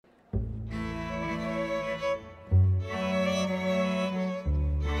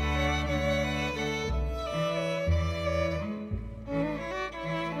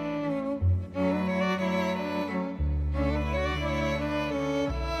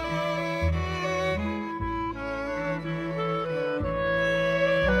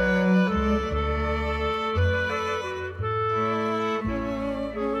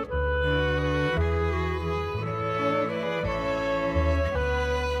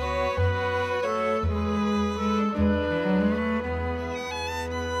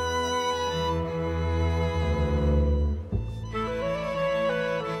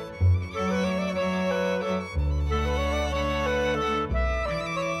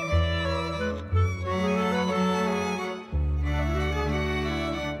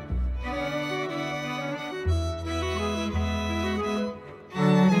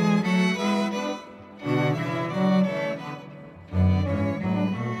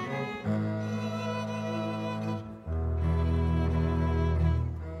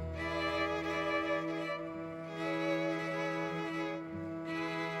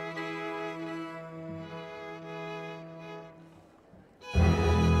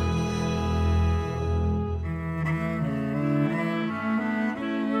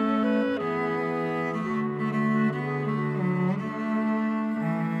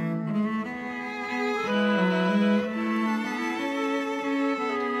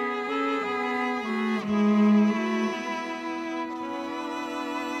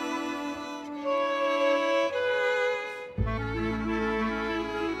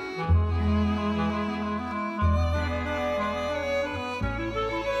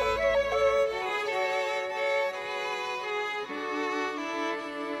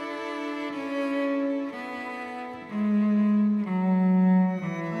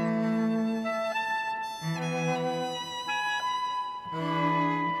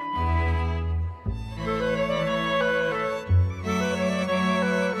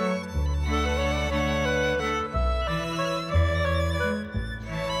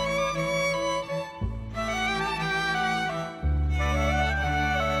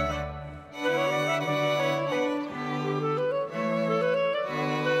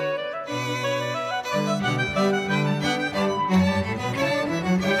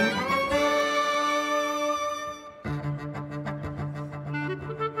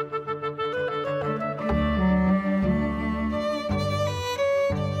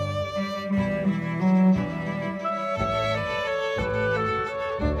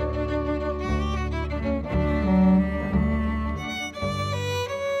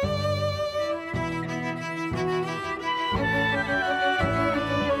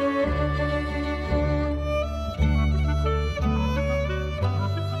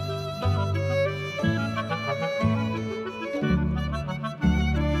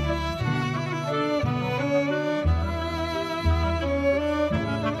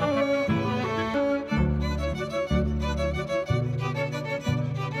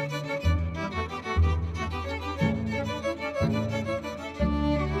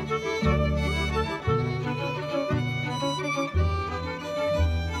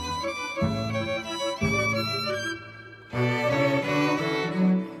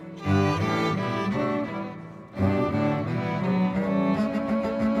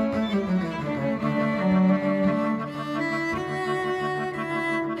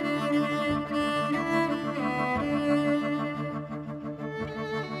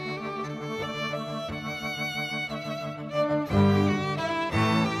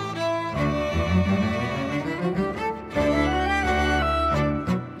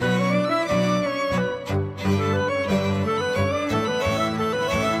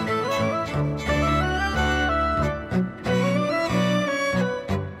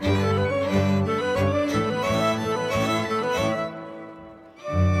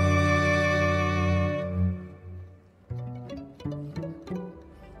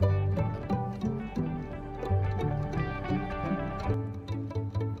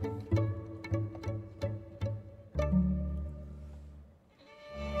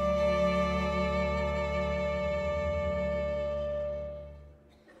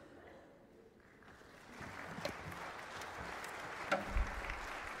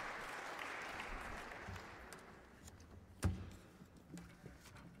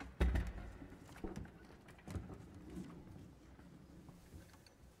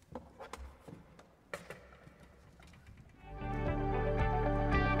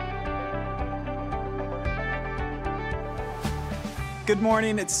Good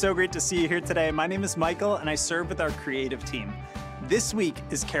morning. It's so great to see you here today. My name is Michael, and I serve with our creative team. This week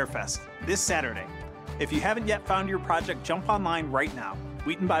is CareFest, this Saturday. If you haven't yet found your project, jump online right now,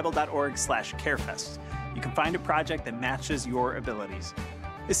 wheatonbible.org/carefest. You can find a project that matches your abilities.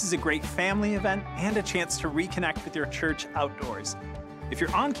 This is a great family event and a chance to reconnect with your church outdoors. If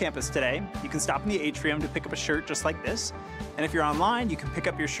you're on campus today, you can stop in the atrium to pick up a shirt just like this. And if you're online, you can pick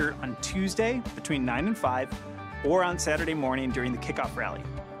up your shirt on Tuesday between 9 and 5 or on Saturday morning during the kickoff rally,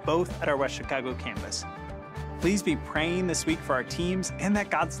 both at our West Chicago campus. Please be praying this week for our teams and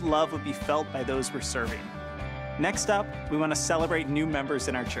that God's love would be felt by those we're serving. Next up, we want to celebrate new members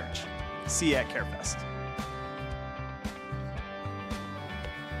in our church. See you at CareFest.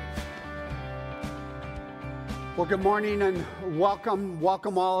 Well, good morning and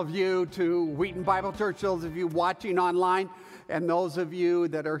welcome all of you to Wheaton Bible Church, those of you watching online and those of you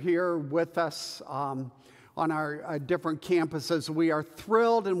that are here with us on our different campuses. We are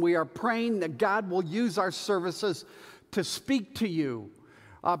thrilled and we are praying that God will use our services to speak to you.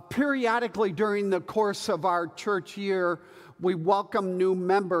 Periodically during the course of our church year, we welcome new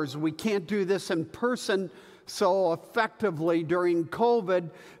members. We can't do this in person so effectively during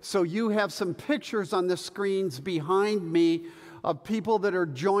COVID. So you have some pictures on the screens behind me of people that are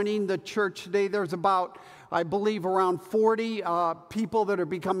joining the church today. There's about, I believe, around 40 people that are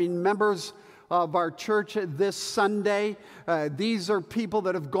becoming members of our church this Sunday. These are people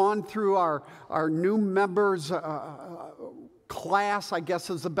that have gone through our new members class, I guess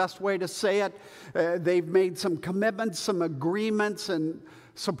is the best way to say it. They've made some commitments, some agreements, and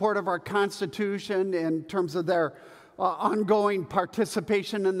support of our Constitution in terms of their ongoing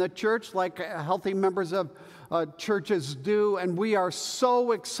participation in the church, like healthy members of churches do. And we are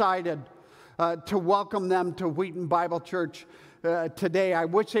so excited to welcome them to Wheaton Bible Church today. I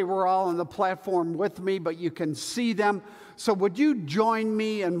wish they were all on the platform with me, but you can see them. So would you join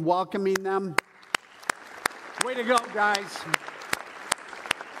me in welcoming them? Way to go, guys.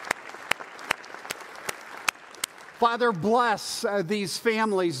 Father, bless these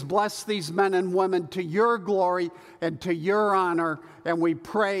families, bless these men and women to your glory and to your honor, and we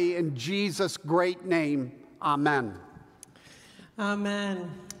pray in Jesus' great name. Amen.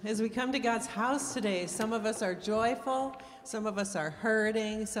 Amen. As we come to God's house today, some of us are joyful, some of us are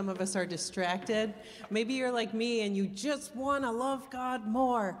hurting, some of us are distracted. Maybe you're like me and you just want to love God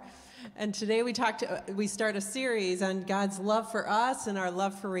more. And today we start a series on God's love for us and our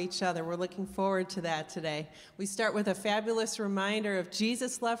love for each other. We're looking forward to that today. We start with a fabulous reminder of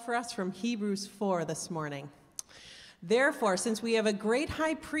Jesus' love for us from Hebrews 4 this morning. Therefore, since we have a great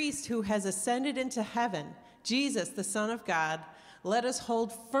high priest who has ascended into heaven, Jesus, the Son of God, let us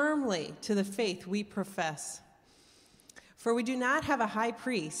hold firmly to the faith we profess. For we do not have a high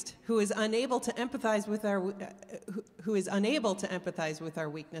priest who is unable to empathize with our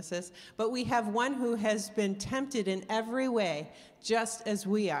weaknesses, but we have one who has been tempted in every way, just as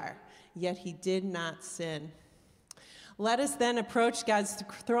we are, yet he did not sin. Let us then approach God's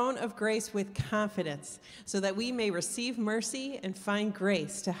throne of grace with confidence, so that we may receive mercy and find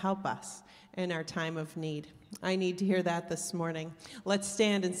grace to help us in our time of need. I need to hear that this morning. Let's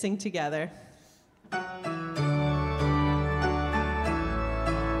stand and sing together.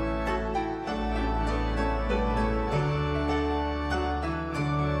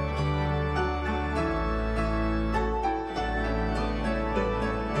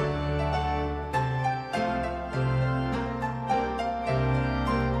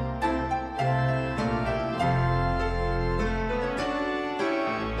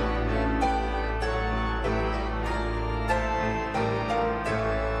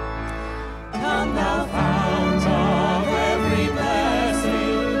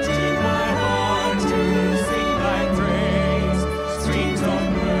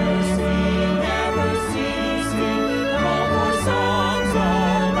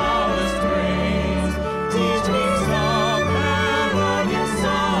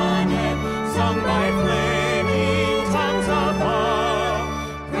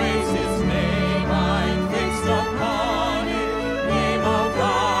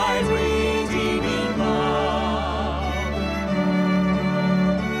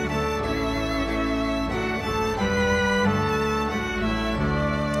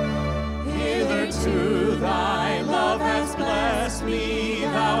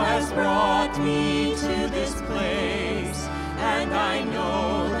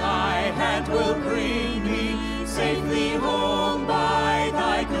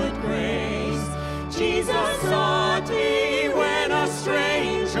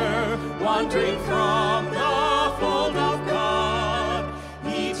 Wandering from the fold of God,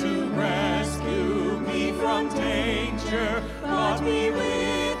 He to rescue me from danger brought me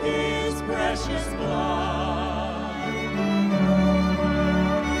precious blood.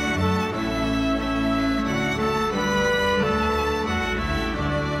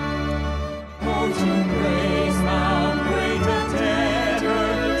 Oh, to grace how great a debtor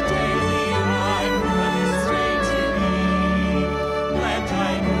daily I run straight to thee. Let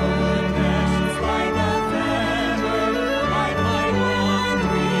thy goodness like a fetter bind my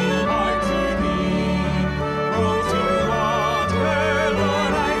wandering heart to thee. Oh, to water,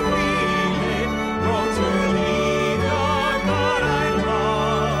 Lord, I feel it. Oh, to thee, Lord God, I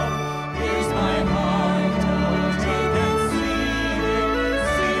love. Here's my heart, oh, take and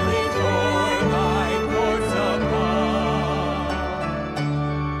seal it for thy courts above.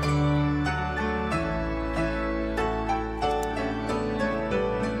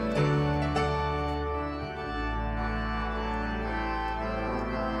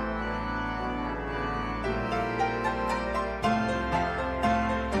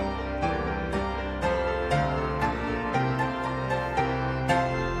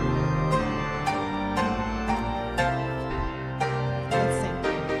 Let's sing.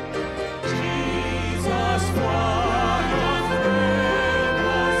 Jesus, what a friend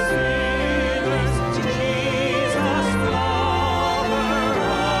was sinners. Jesus, lover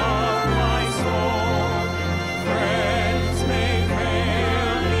of my soul. Friends may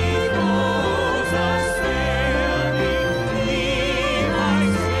fail me, foes assail me. He, my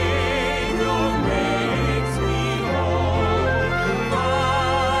Savior, makes me whole.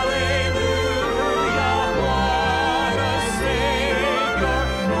 Hallelujah, what a Savior.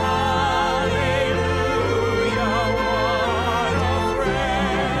 Hallelujah, what a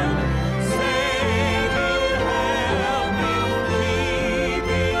friend. Saving, helping,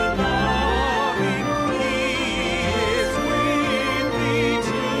 keeping, loving. He is with me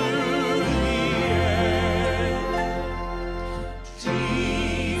to the end.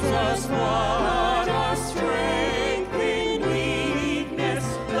 Jesus, what a strength in weakness.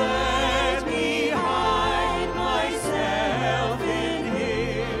 Let me hide myself in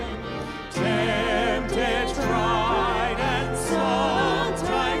Him. Tempted, tried, and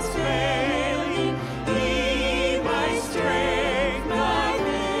sometimes failing, He my strength, my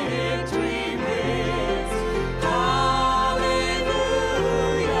victory wins. Hallelujah,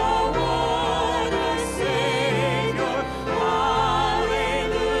 what a Savior.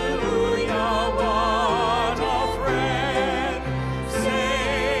 Hallelujah, what a friend.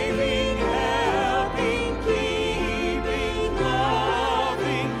 Saving, helping, keeping,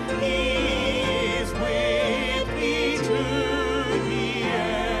 loving. He is with me to the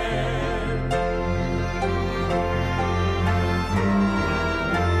end.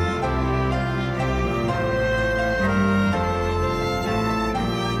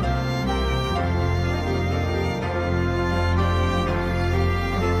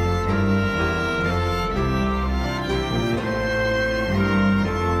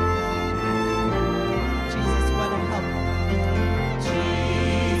 Jesus, what a help.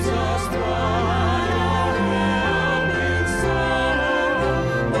 Jesus, what a help in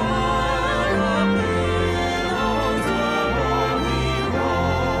sorrow, what a widow's only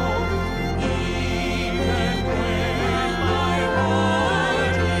woe. Even when my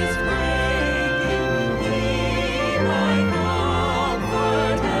heart is breaking, He my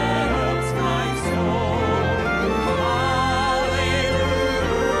comfort helps my soul. Hallelujah,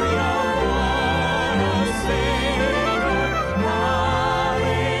 what a Savior.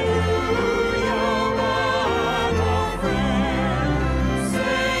 Hallelujah, what a friend.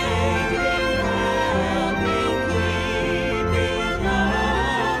 Saving, helping, keeping,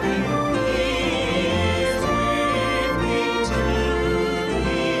 loving. He is with me to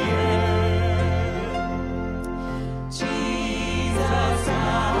the end. Jesus,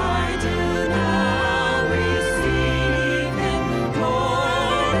 I do now receive Him.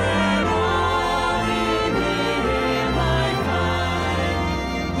 More than all in Him I find.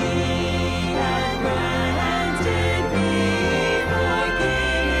 He hath granted me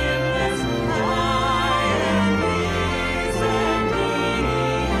forgiveness. I am His and He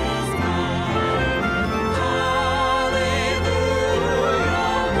is mine. Hallelujah,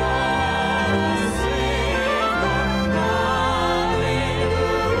 what a Savior.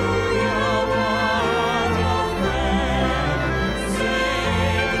 Hallelujah, what a friend.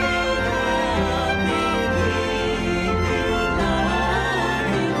 Saving, helping, keeping,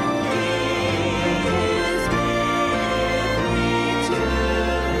 loving. He is with me to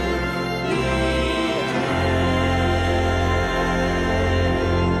the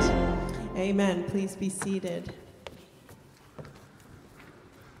end. Amen. Please be seated.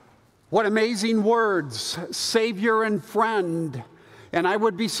 What amazing words, Savior and friend. And I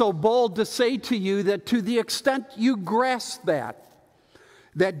would be so bold to say to you that to the extent you grasp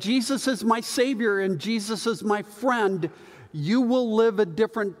that Jesus is my Savior and Jesus is my friend, you will live a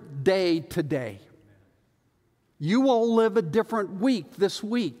different day today. You will live a different week this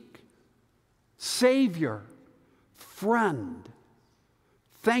week. Savior, friend.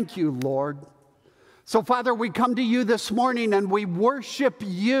 Thank you, Lord. So, Father, we come to you this morning and we worship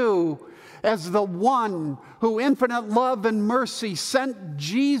you as the one who infinite love and mercy sent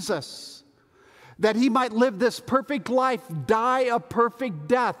Jesus that he might live this perfect life, die a perfect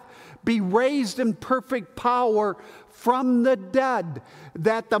death, be raised in perfect power from the dead,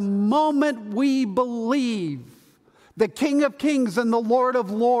 that the moment we believe the King of Kings and the Lord of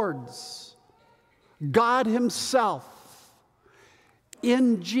Lords, God himself,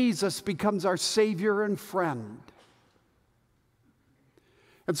 in Jesus becomes our Savior and friend.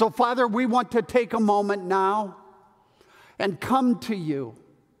 And so, Father, we want to take a moment now and come to you.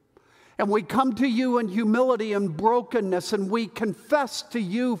 And we come to you in humility and brokenness, and we confess to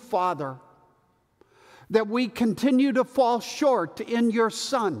you, Father, that we continue to fall short in your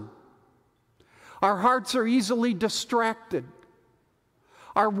Son. Our hearts are easily distracted.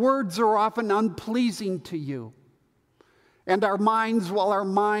 Our words are often unpleasing to you. And our minds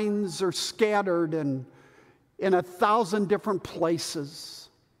are scattered and in 1,000 different places.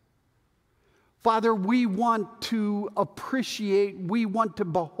 Father, we want to appreciate, we want to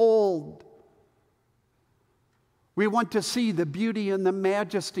behold, we want to see the beauty and the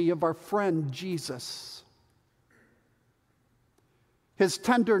majesty of our friend Jesus. His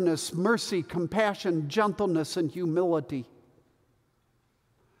tenderness, mercy, compassion, gentleness, and humility.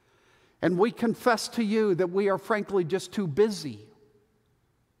 And we confess to you that we are frankly just too busy,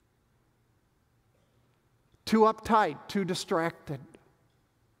 too uptight, too distracted.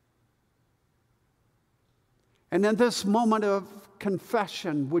 And in this moment of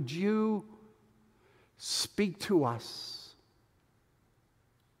confession, would you speak to us?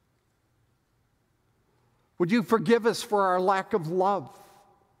 Would you forgive us for our lack of love,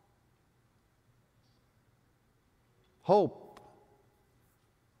 hope,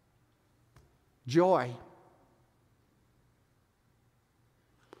 joy?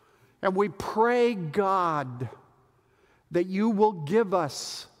 And we pray, God, that you will give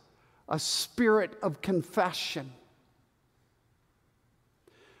us a spirit of confession.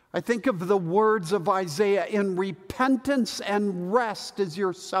 I think of the words of Isaiah, in repentance and rest is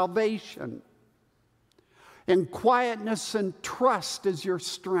your salvation. In quietness and trust is your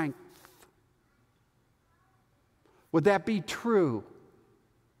strength. Would that be true?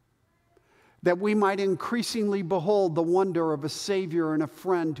 That we might increasingly behold the wonder of a Savior and a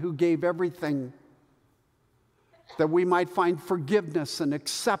friend who gave everything, that we might find forgiveness and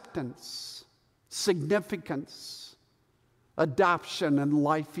acceptance, significance, adoption, and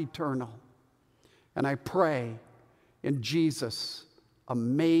life eternal. And I pray in Jesus'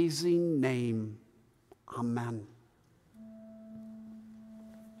 amazing name, amen.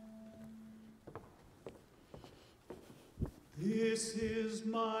 This is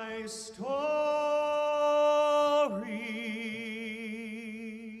my story.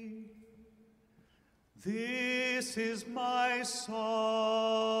 This is my song,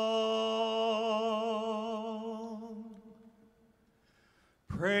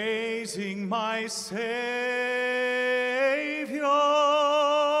 praising my Savior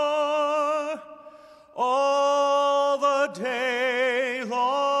all the day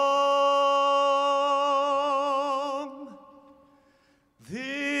long.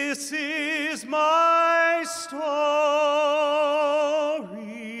 This is my story.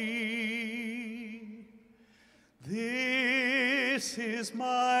 This is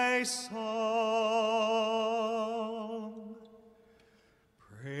my song,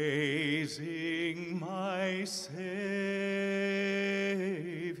 praising my Savior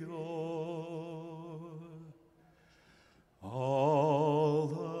all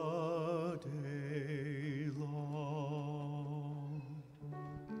the day long.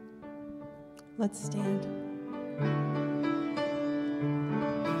 Let's stand.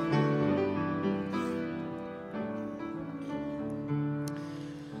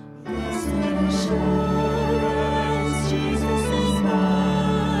 Jesus is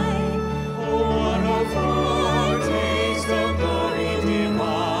mine. Oh, what a foretaste of glory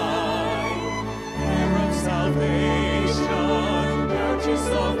divine, heir of salvation, purchase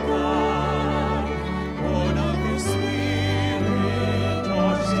of God, born of His Spirit,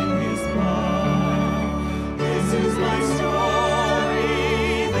 washed in His blood. This is my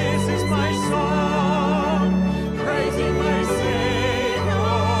story. This is my song, praising my Savior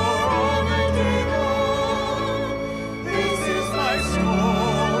all the day long.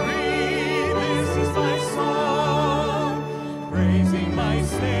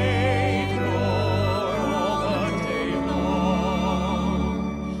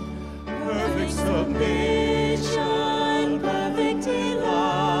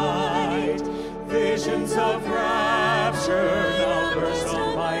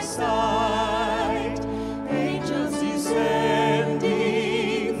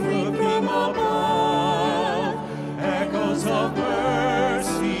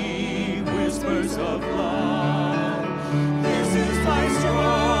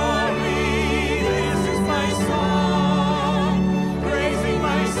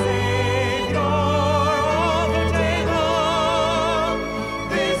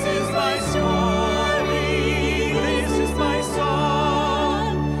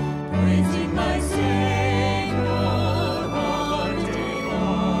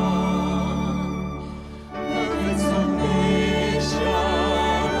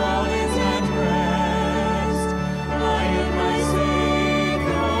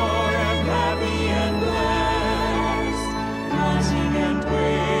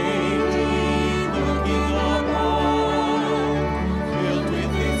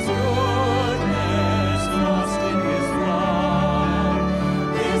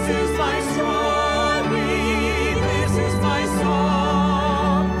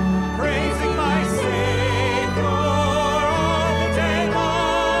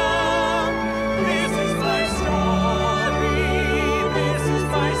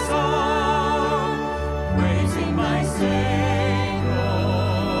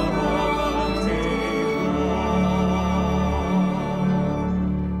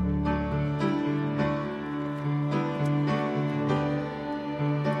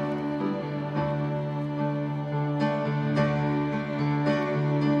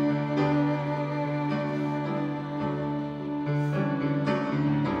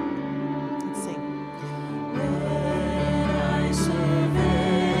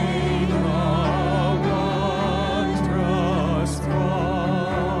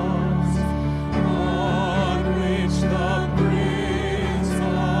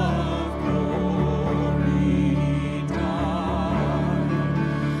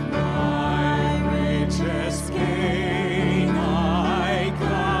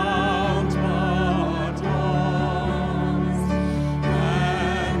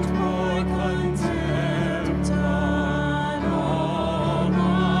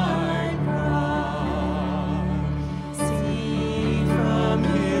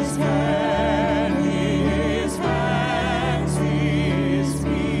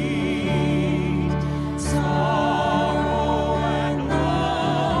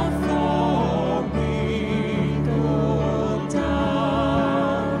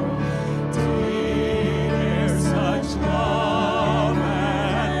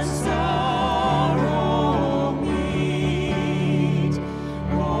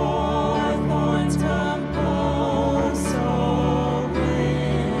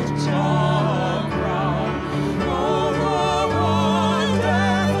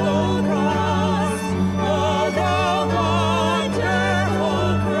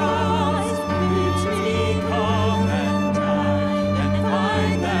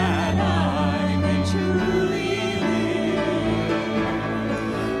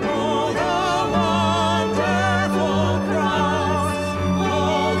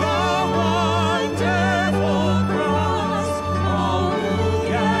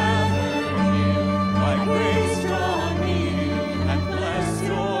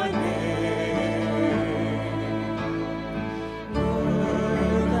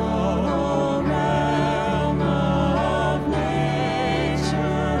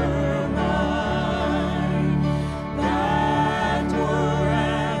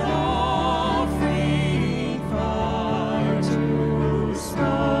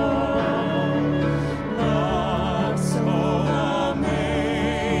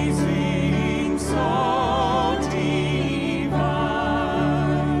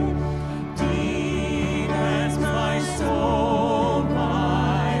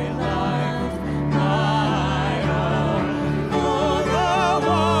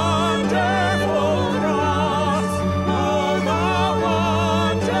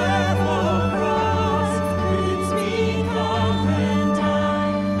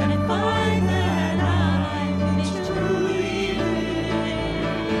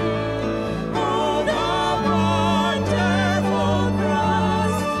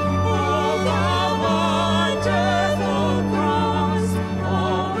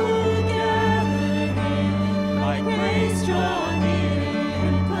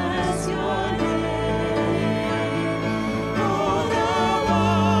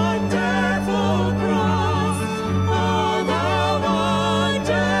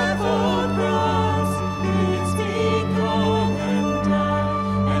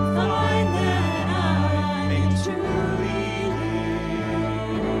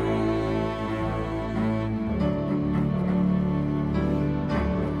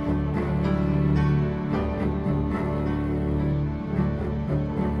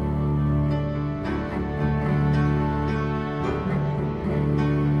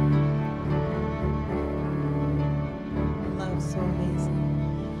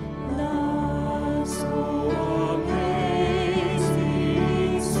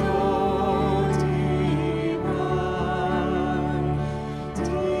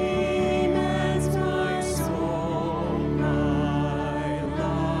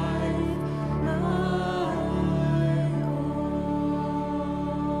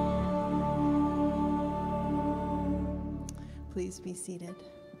 Please be seated.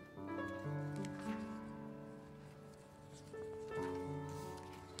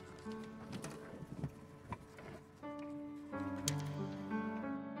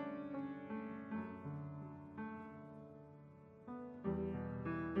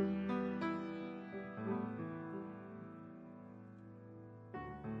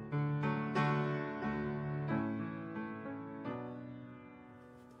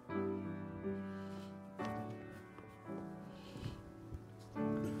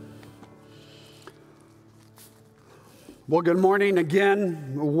 Well, good morning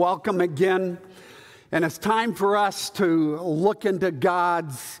again. Welcome again. And it's time for us to look into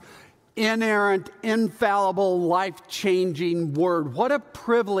God's inerrant, infallible, life-changing word. What a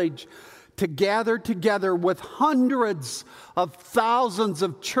privilege to gather together with hundreds of thousands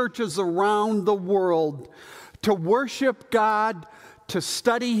of churches around the world to worship God, to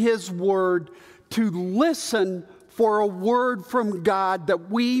study His word, to listen for a word from God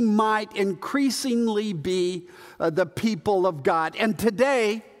that we might increasingly be the people of God. And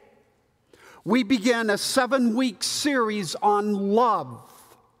today, we begin a 7-week series on love.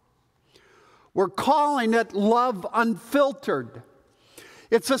 We're calling it Love Unfiltered.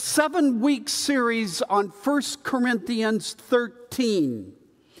 It's a 7-week series on 1 Corinthians 13.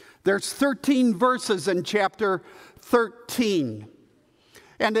 There's 13 verses in chapter 13.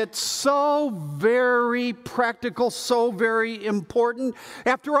 And it's so very practical, so very important.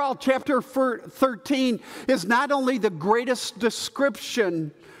 After all, chapter 13 is not only the greatest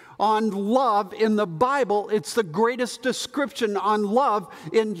description on love in the Bible, it's the greatest description on love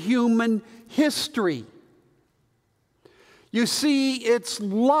in human history. You see, it's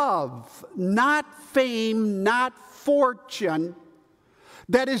love, not fame, not fortune,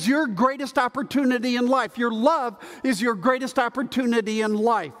 that is your greatest opportunity in life. Your love is your greatest opportunity in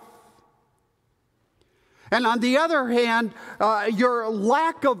life. And on the other hand, your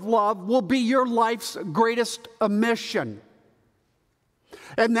lack of love will be your life's greatest omission.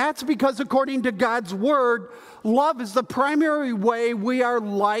 And that's because according to God's word, love is the primary way we are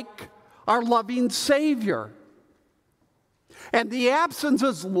like our loving Savior. And the absence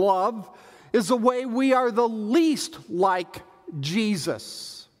of love is the way we are the least like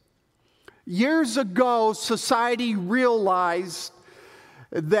Jesus. Years ago, society realized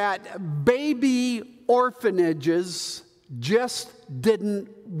that baby orphanages just didn't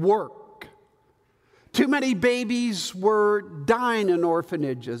work. Too many babies were dying in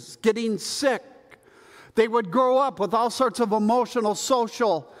orphanages, getting sick. They would grow up with all sorts of emotional,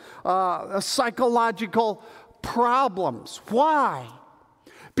 social, psychological problems. Why?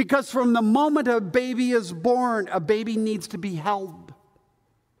 Because from the moment a baby is born, a baby needs to be held,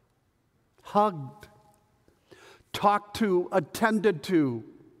 hugged, talked to, attended to,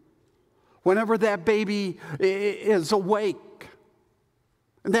 whenever that baby is awake.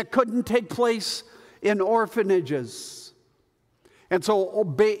 And that couldn't take place in orphanages. And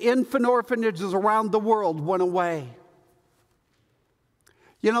so infant orphanages around the world went away.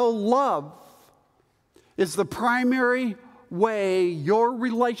 You know, love is the primary way your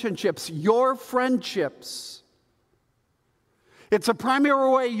relationships, your friendships, it's a primary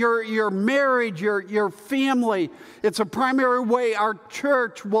way your marriage, your family, it's a primary way our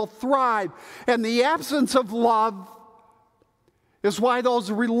church will thrive. And the absence of love is why those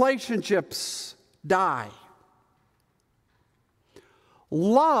relationships die.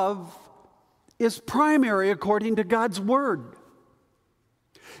 Love is primary according to God's word.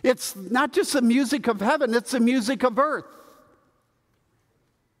 It's not just the music of heaven, it's the music of earth.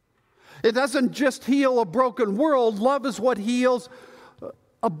 It doesn't just heal a broken world. Love is what heals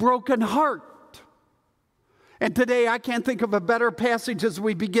a broken heart. And today I can't think of a better passage as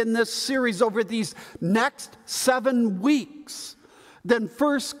we begin this series over these next 7 weeks than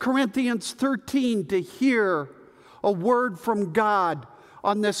 1 Corinthians 13 to hear a word from God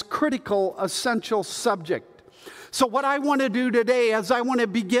on this critical, essential subject. So what I want to do today is I want to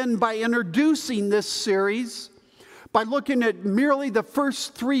begin by introducing this series by looking at merely the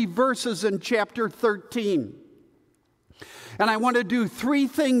first 3 verses in chapter 13. And I want to do 3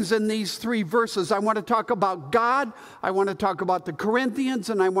 things in these 3 verses. I want to talk about God, I want to talk about the Corinthians,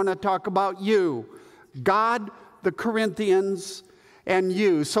 and I want to talk about you. God, the Corinthians, and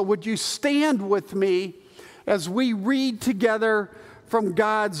you. So would you stand with me as we read together from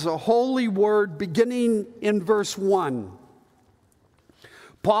God's holy word, beginning in verse 1.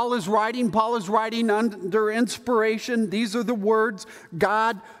 Paul is writing under inspiration. These are the words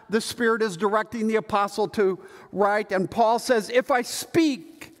God, the Spirit, is directing the apostle to write. And Paul says, if I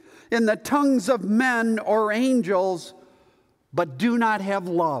speak in the tongues of men or angels, but do not have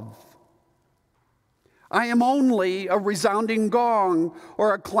love, I am only a resounding gong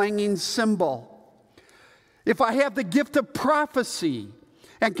or a clanging cymbal. If I have the gift of prophecy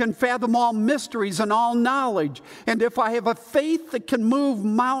and can fathom all mysteries and all knowledge, and if I have a faith that can move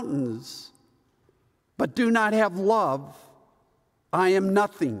mountains, but do not have love, I am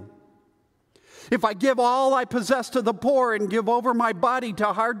nothing. If I give all I possess to the poor and give over my body to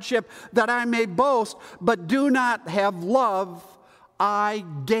hardship that I may boast, but do not have love, I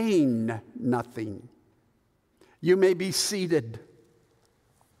gain nothing. You may be seated.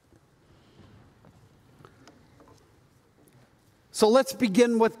 So let's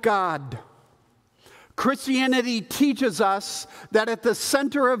begin with God. Christianity teaches us that at the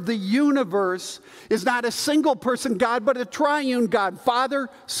center of the universe is not a single person God, but a triune God, Father,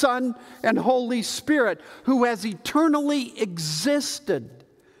 Son, and Holy Spirit, who has eternally existed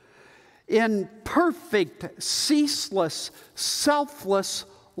in perfect, ceaseless, selfless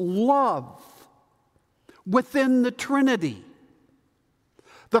love within the Trinity.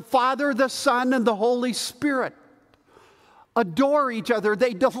 The Father, the Son, and the Holy Spirit adore each other.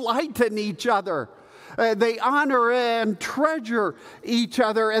 They delight in each other. They honor and treasure each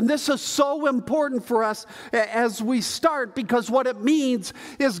other. And this is so important for us as we start, because what it means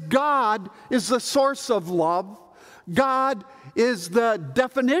is God is the source of love. God is the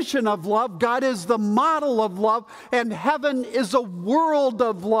definition of love. God is the model of love. And heaven is a world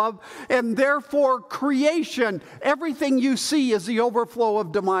of love. And therefore, creation, everything you see is the overflow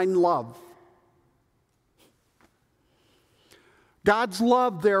of divine love. God's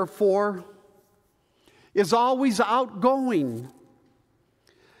love, therefore, is always outgoing.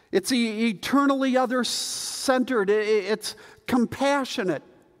 It's eternally other-centered. It's compassionate.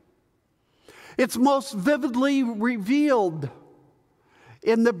 It's most vividly revealed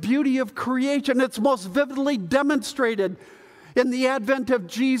in the beauty of creation. It's most vividly demonstrated in the advent of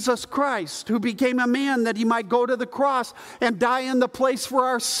Jesus Christ, who became a man that he might go to the cross and die in the place for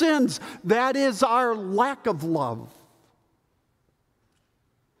our sins. That is our lack of love.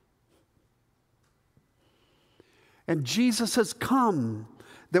 And Jesus has come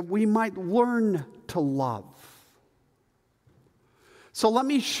that we might learn to love. So let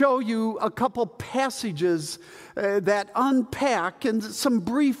me show you a couple passages that unpack in some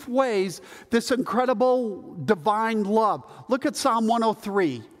brief ways this incredible divine love. Look at Psalm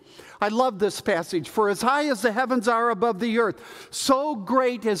 103. I love this passage. For as high as the heavens are above the earth, so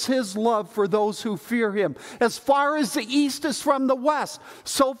great is his love for those who fear him. As far as the east is from the west,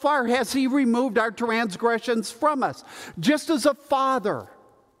 so far has he removed our transgressions from us. Just as a father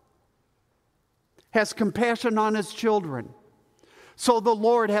has compassion on his children, so the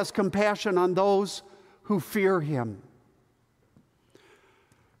Lord has compassion on those who fear him.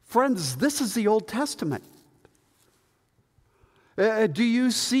 Friends, this is the Old Testament. Do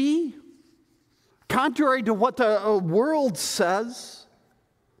you see? Contrary to what the world says,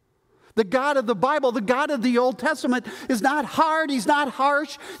 the God of the Bible, the God of the Old Testament, is not hard, he's not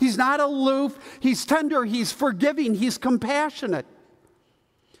harsh, he's not aloof, he's tender, he's forgiving, he's compassionate.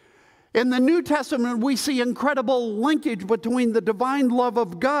 In the New Testament, we see incredible linkage between the divine love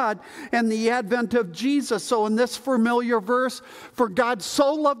of God and the advent of Jesus. So in this familiar verse, for God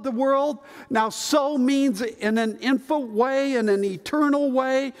so loved the world, now so means in an infinite way, in an eternal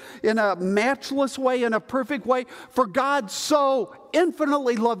way, in a matchless way, in a perfect way. For God so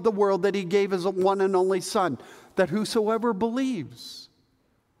infinitely loved the world that he gave his one and only Son, that whosoever believes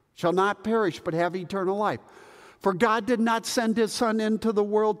shall not perish but have eternal life. For God did not send his Son into the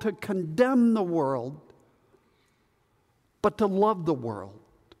world to condemn the world, but to love the world.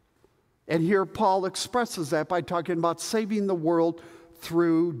 And here Paul expresses that by talking about saving the world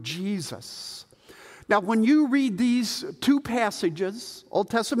through Jesus. Now, when you read these two passages,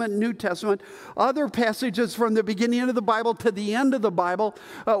 Old Testament and New Testament, other passages from the beginning of the Bible to the end of the Bible,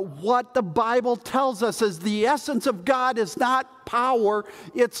 what the Bible tells us is the essence of God is not power,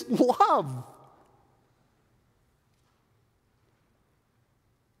 it's love.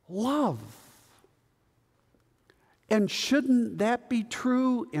 Love. And shouldn't that be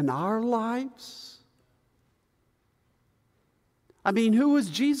true in our lives? I mean, who is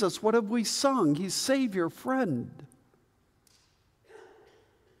Jesus? What have we sung? He's Savior, friend.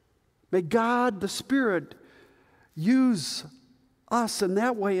 May God, the Spirit, use us in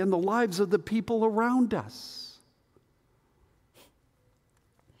that way in the lives of the people around us.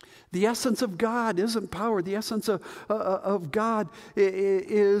 The essence of God isn't power. The essence of God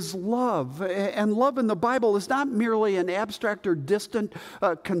is love. And love in the Bible is not merely an abstract or distant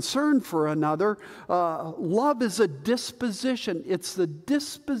concern for another. Love is a disposition. It's the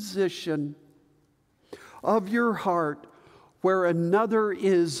disposition of your heart where another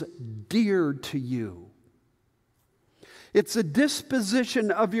is dear to you. It's a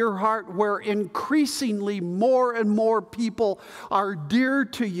disposition of your heart where increasingly more and more people are dear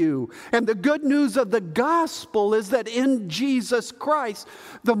to you. And the good news of the gospel is that in Jesus Christ,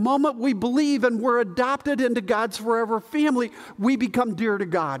 the moment we believe and we're adopted into God's forever family, we become dear to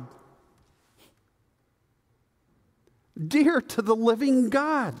God. Dear to the living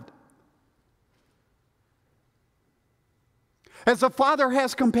God. As a father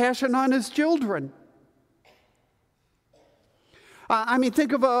has compassion on his children. I mean,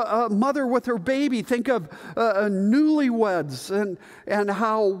 think of a mother with her baby. Think of newlyweds and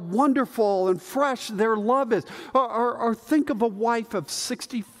how wonderful and fresh their love is. Or think of a wife of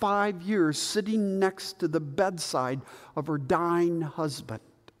 65 years sitting next to the bedside of her dying husband.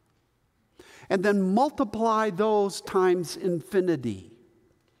 And then multiply those times infinity.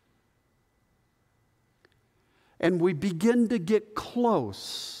 And we begin to get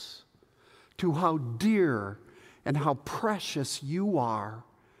close to how dear and how precious you are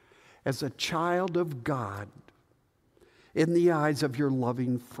as a child of God in the eyes of your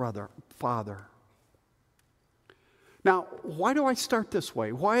loving Father. Now, why do I start this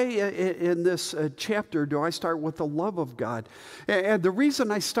way? Why in this chapter do I start with the love of God? And the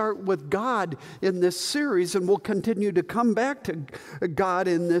reason I start with God in this series, and we'll continue to come back to God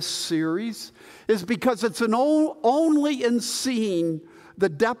in this series, is because it's only in seeing the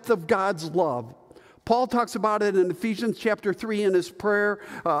depth of God's love. Paul talks about it in Ephesians chapter 3 in his prayer,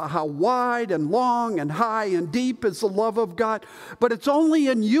 how wide and long and high and deep is the love of God. But it's only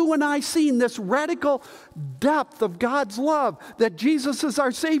in you and I seeing this radical depth of God's love, that Jesus is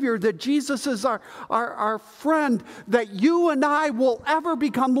our Savior, that Jesus is our friend, that you and I will ever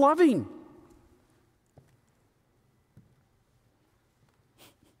become loving.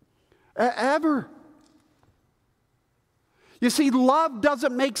 Ever. You see, love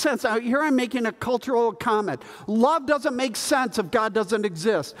doesn't make sense. Now, here I'm making a cultural comment. Love doesn't make sense if God doesn't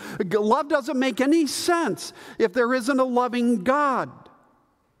exist. Love doesn't make any sense if there isn't a loving God.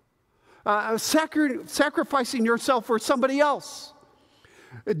 Sacrificing yourself for somebody else.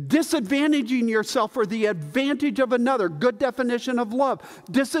 Disadvantaging yourself for the advantage of another. Good definition of love.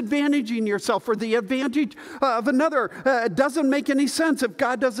 Disadvantaging yourself for the advantage of another. Doesn't make any sense if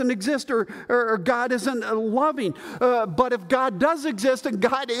God doesn't exist or God isn't loving. But if God does exist and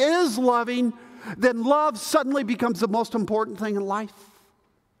God is loving, then love suddenly becomes the most important thing in life.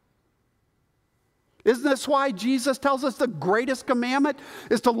 Isn't this why Jesus tells us the greatest commandment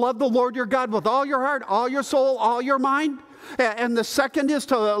is to love the Lord your God with all your heart, all your soul, all your mind? And the second is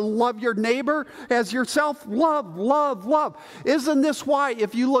to love your neighbor as yourself. Love, love, love. Isn't this why,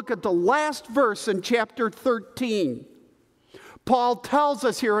 if you look at the last verse in chapter 13, Paul tells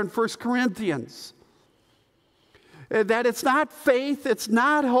us here in 1 Corinthians that it's not faith, it's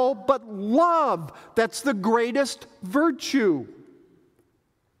not hope, but love that's the greatest virtue.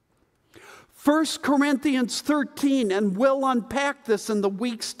 1 Corinthians 13, and we'll unpack this in the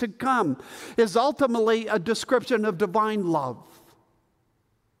weeks to come, is ultimately a description of divine love.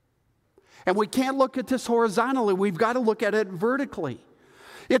 And we can't look at this horizontally. We've got to look at it vertically.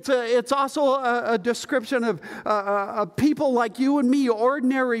 It's also a description of people like you and me,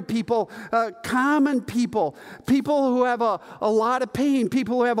 ordinary people, common people, people who have a lot of pain,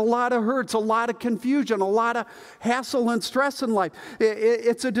 people who have a lot of hurts, a lot of confusion, a lot of hassle and stress in life.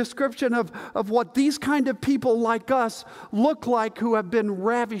 It's a description of what these kind of people like us look like who have been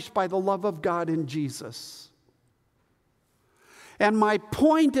ravished by the love of God in Jesus. And my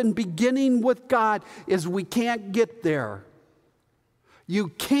point in beginning with God is we can't get there. You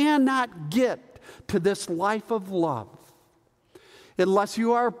cannot get to this life of love unless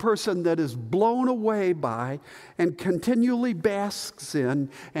you are a person that is blown away by and continually basks in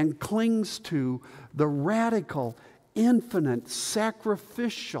and clings to the radical, infinite,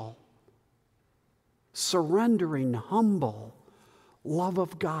 sacrificial, surrendering, humble love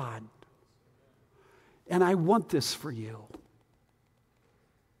of God. And I want this for you.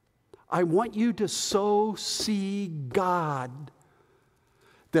 I want you to so see God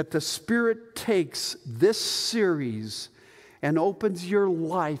that the Spirit takes this series and opens your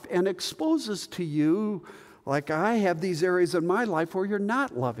life and exposes to you, like I have these areas in my life where you're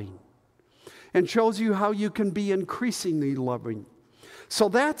not loving, and shows you how you can be increasingly loving. So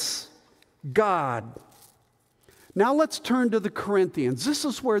that's God. Now let's turn to the Corinthians. This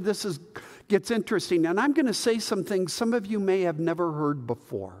is where gets interesting, and I'm going to say some things some of you may have never heard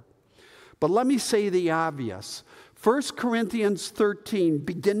before. But let me say the obvious. 1 Corinthians 13,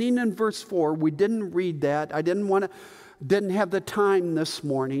 beginning in verse 4, we didn't read that. I didn't have the time this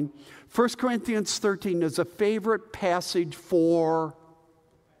morning. 1 Corinthians 13 is a favorite passage for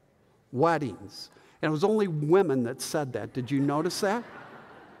weddings. And it was only women that said that. Did you notice that?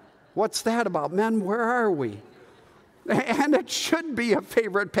 What's that about? Men, where are we? And it should be a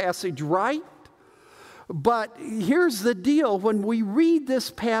favorite passage, right? But here's the deal. When we read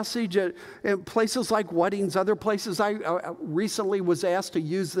this passage at places like weddings, other places, I recently was asked to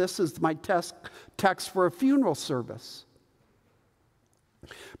use this as my text for a funeral service.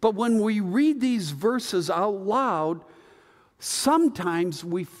 But when we read these verses out loud, sometimes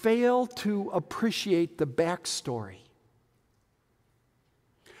we fail to appreciate the backstory.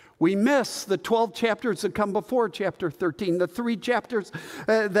 We miss the 12 chapters that come before chapter 13, the 3 chapters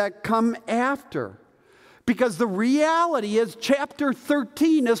that come after. Because the reality is chapter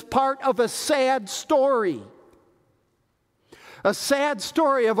 13 is part of a sad story. A sad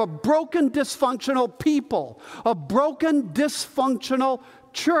story of a broken, dysfunctional people, a broken, dysfunctional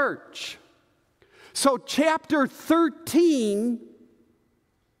church. So chapter 13,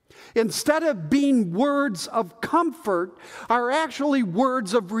 instead of being words of comfort, are actually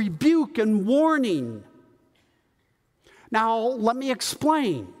words of rebuke and warning. Now, let me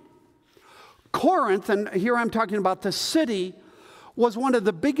explain. Corinth, and here I'm talking about the city, was one of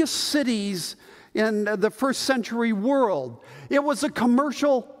the biggest cities in the first century world. It was a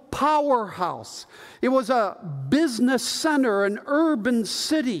commercial powerhouse. It was a business center, an urban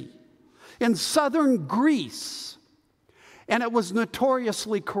city in southern Greece. And it was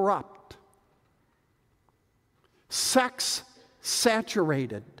notoriously corrupt, sex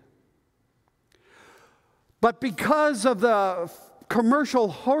saturated. But because of the commercial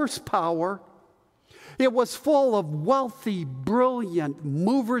horsepower, it was full of wealthy, brilliant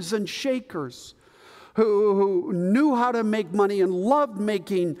movers and shakers who knew how to make money and loved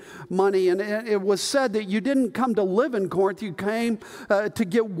making money. And it was said that you didn't come to live in Corinth, you came to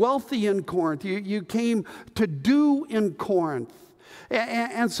get wealthy in Corinth. You came to do in Corinth.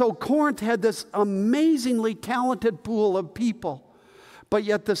 And so Corinth had this amazingly talented pool of people. But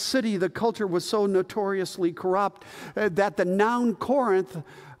yet the city, the culture was so notoriously corrupt that the noun Corinth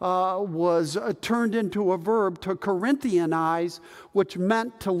was turned into a verb to Corinthianize, which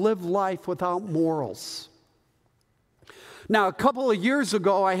meant to live life without morals. Now, a couple of years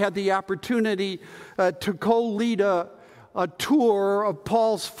ago, I had the opportunity to co-lead a tour of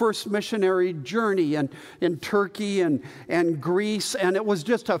Paul's first missionary journey in Turkey and Greece, and it was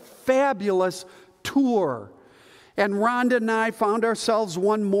just a fabulous tour. And Rhonda and I found ourselves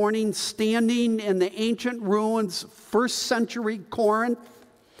one morning standing in the ancient ruins, first century Corinth,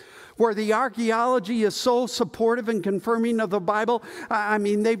 where the archaeology is so supportive and confirming of the Bible. I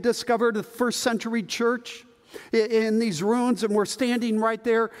mean, they've discovered a first century church in these ruins, and we're standing right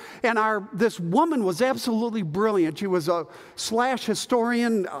there. And this woman was absolutely brilliant. She was a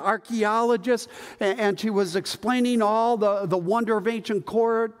 /historian, archaeologist, and she was explaining all the wonder of ancient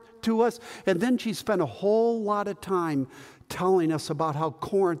Corinth to us. And then she spent a whole lot of time telling us about how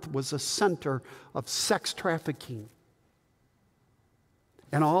Corinth was a center of sex trafficking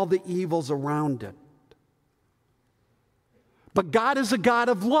and all the evils around it. But God is a God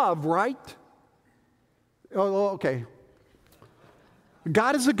of love, right? Oh, okay.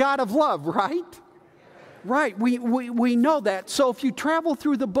 God is a God of love, right? Right, we know that. So if you travel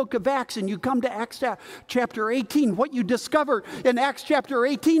through the book of Acts and you come to Acts chapter 18, what you discover in Acts chapter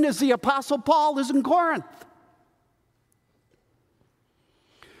 18 is the Apostle Paul is in Corinth.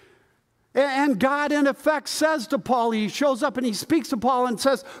 And God, in effect, says to Paul, he shows up and he speaks to Paul and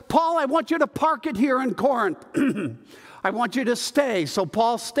says, Paul, I want you to park it here in Corinth. I want you to stay. So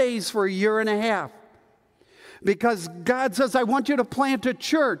Paul stays for 1.5 years. Because God says, I want you to plant a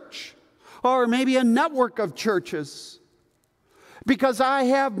church. Or maybe a network of churches. Because I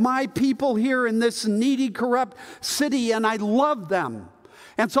have my people here in this needy, corrupt city, and I love them.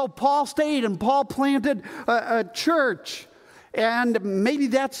 And so Paul stayed, and Paul planted a church. And maybe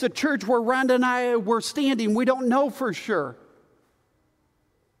that's the church where Rhonda and I were standing. We don't know for sure.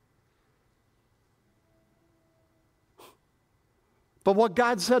 But what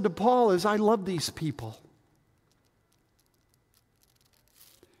God said to Paul is, I love these people.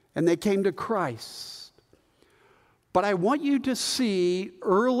 And they came to Christ. But I want you to see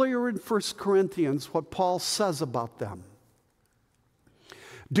earlier in 1 Corinthians what Paul says about them.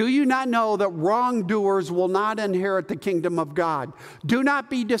 Do you not know that wrongdoers will not inherit the kingdom of God? Do not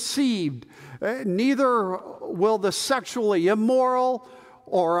be deceived. Neither will the sexually immoral,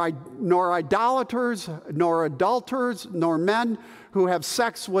 nor idolaters, nor adulterers, nor men who have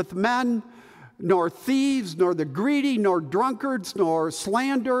sex with men, nor thieves, nor the greedy, nor drunkards, nor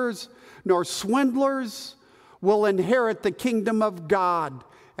slanderers, nor swindlers will inherit the kingdom of God.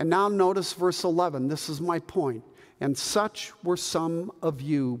 And now notice verse 11. This is my point. And such were some of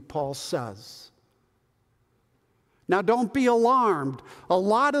you, Paul says. Now, don't be alarmed. A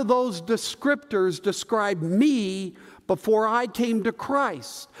lot of those descriptors describe me before I came to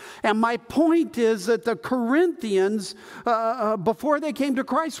Christ. And my point is that the Corinthians, before they came to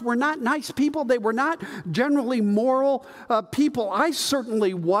Christ, were not nice people. They were not generally moral people. I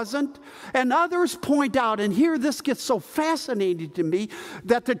certainly wasn't. And others point out, and here this gets so fascinating to me,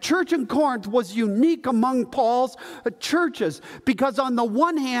 that the church in Corinth was unique among Paul's churches. Because on the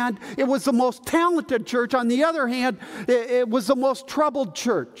one hand, it was the most talented church. On the other hand, it was the most troubled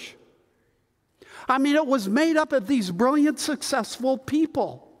church. I mean, it was made up of these brilliant, successful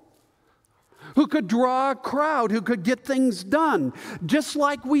people who could draw a crowd, who could get things done, just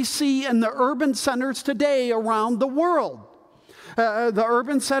like we see in the urban centers today around the world. The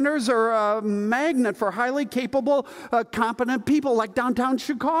urban centers are a magnet for highly capable, competent people like downtown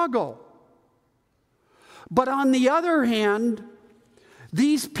Chicago. But on the other hand,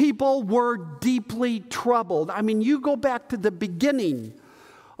 these people were deeply troubled. I mean, you go back to the beginning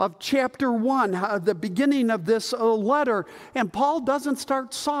of chapter 1, the beginning of this letter, and Paul doesn't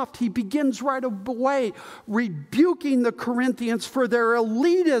start soft. He begins right away rebuking the Corinthians for their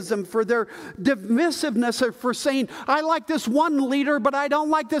elitism, for their divisiveness, for saying, I like this one leader, but I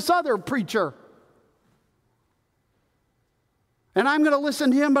don't like this other preacher. And I'm going to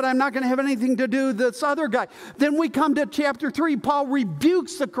listen to him, but I'm not going to have anything to do with this other guy. Then we come to chapter 3. Paul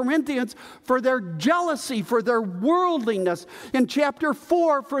rebukes the Corinthians for their jealousy, for their worldliness. In chapter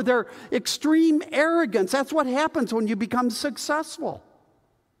 4, for their extreme arrogance. That's what happens when you become successful.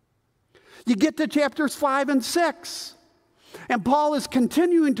 You get to chapters 5 and 6. And Paul is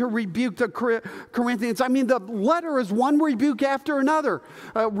continuing to rebuke the Corinthians. I mean, the letter is one rebuke after another,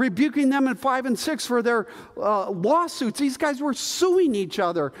 rebuking them in 5 and 6 for their lawsuits. These guys were suing each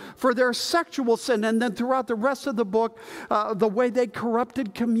other for their sexual sin. And then throughout the rest of the book, the way they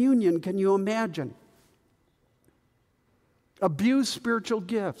corrupted communion. Can you imagine? Abused spiritual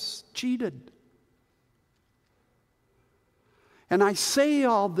gifts, cheated. And I say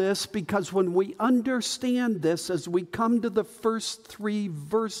all this because when we understand this, as we come to the first 3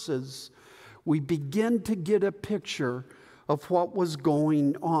 verses, we begin to get a picture of what was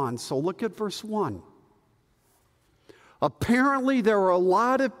going on. So look at verse 1. Apparently there were a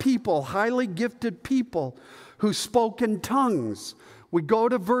lot of people, highly gifted people, who spoke in tongues. We go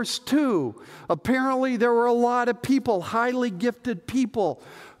to verse 2. Apparently there were a lot of people, highly gifted people,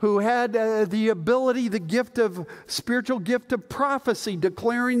 who had the ability, the gift of, spiritual gift of prophecy,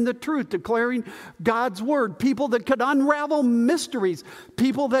 declaring the truth, declaring God's word, people that could unravel mysteries,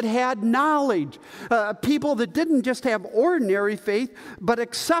 people that had knowledge, people that didn't just have ordinary faith, but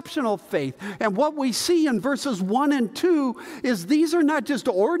exceptional faith. And what we see in verses 1 and 2 is these are not just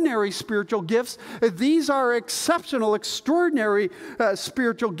ordinary spiritual gifts, these are exceptional, extraordinary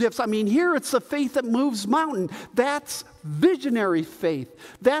spiritual gifts. I mean, here it's the faith that moves mountain. That's visionary faith.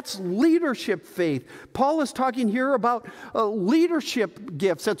 That's leadership faith. Paul is talking here about leadership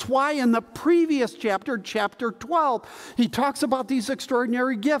gifts. That's why in the previous chapter, chapter 12, he talks about these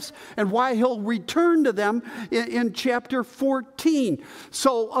extraordinary gifts and why he'll return to them in chapter 14.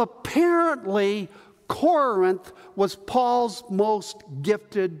 So apparently, Corinth was Paul's most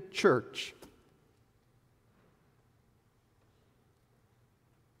gifted church.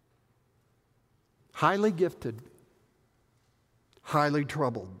 Highly gifted. Highly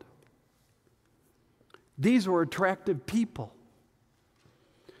troubled. These were attractive people.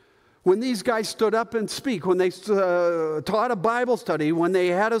 When these guys stood up and speak, when they taught a Bible study, when they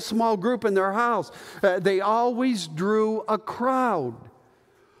had a small group in their house, they always drew a crowd.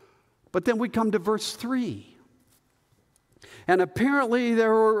 But then we come to verse 3. And apparently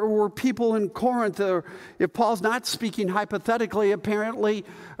there were people in Corinth, if Paul's not speaking hypothetically, apparently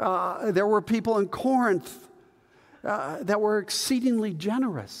there were people in Corinth that were exceedingly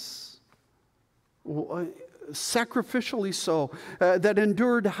generous, sacrificially so, that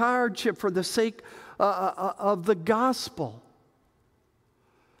endured hardship for the sake of the gospel.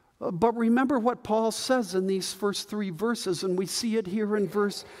 But remember what Paul says in these first 3 verses, and we see it here in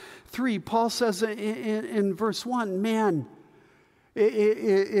verse 3. Paul says in verse 1, man,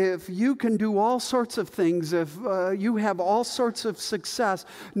 if you can do all sorts of things, if you have all sorts of success,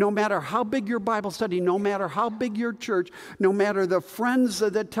 no matter how big your Bible study, no matter how big your church, no matter the friends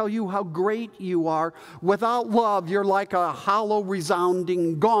that tell you how great you are, without love, you're like a hollow,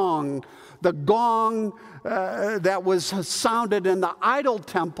 resounding gong. The gong that was sounded in the idol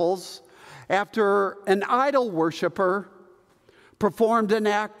temples after an idol worshiper performed an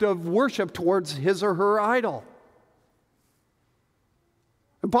act of worship towards his or her idol.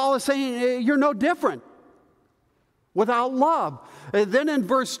 And Paul is saying, you're no different. without love. And then in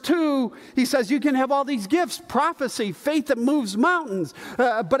verse 2, he says you can have all these gifts, prophecy, faith that moves mountains.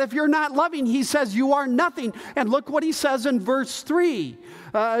 But if you're not loving, he says you are nothing. And look what he says in verse 3.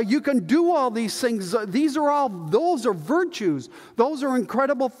 You can do all these things. Those are virtues. Those are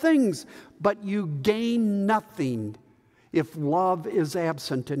incredible things. But you gain nothing if love is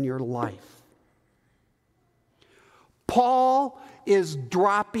absent in your life. Paul is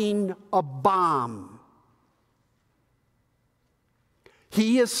dropping a bomb.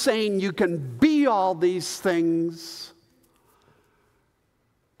 He is saying you can be all these things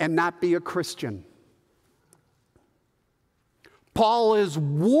and not be a Christian. Paul is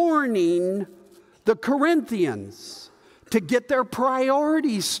warning the Corinthians to get their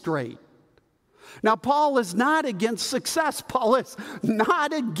priorities straight. Now, Paul is not against success. Paul is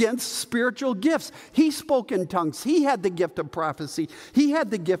not against spiritual gifts. He spoke in tongues. He had the gift of prophecy. He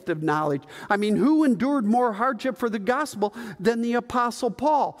had the gift of knowledge. I mean, who endured more hardship for the gospel than the Apostle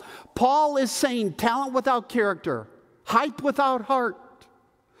Paul? Paul is saying talent without character, hype without heart,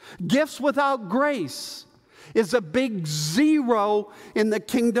 gifts without grace is a big zero in the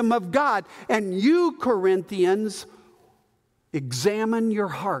kingdom of God. And you, Corinthians, examine your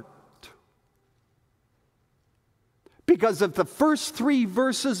heart. Because if the first 3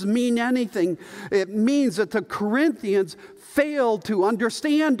 verses mean anything, it means that the Corinthians failed to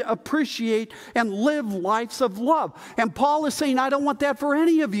understand, appreciate, and live lives of love. And Paul is saying, I don't want that for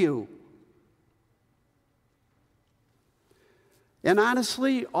any of you. And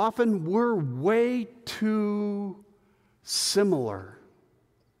honestly, often we're way too similar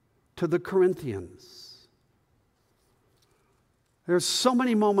to the Corinthians. There's so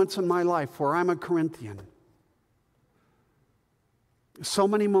many moments in my life where I'm a Corinthian. So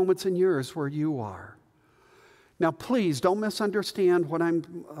many moments in yours where you are. Now, please don't misunderstand what I'm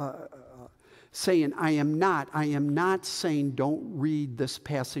saying. I am not saying don't read this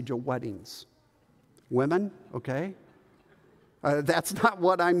passage of weddings. Women, okay? That's not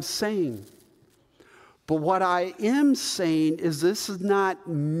what I'm saying. But what I am saying is this is not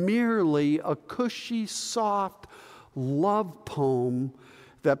merely a cushy, soft love poem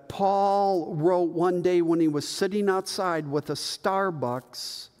that Paul wrote one day when he was sitting outside with a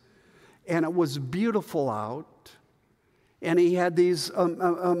Starbucks, and it was beautiful out, and he had these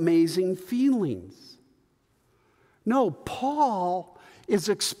amazing feelings. No, Paul is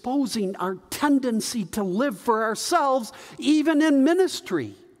exposing our tendency to live for ourselves, even in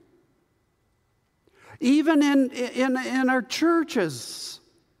ministry, even in our churches.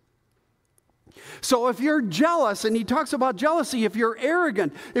 So if you're jealous, and he talks about jealousy, if you're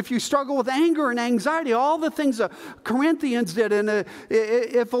arrogant, if you struggle with anger and anxiety, all the things the Corinthians did, and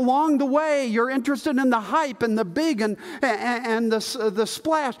if along the way you're interested in the hype and the big and the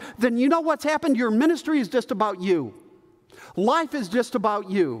splash, then you know what's happened? Your ministry is just about you. Life is just about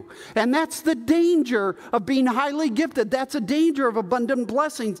you. And that's the danger of being highly gifted. That's a danger of abundant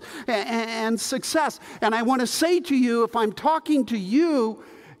blessings and success. And I want to say to you, if I'm talking to you,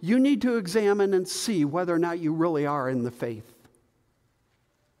 you need to examine and see whether or not you really are in the faith.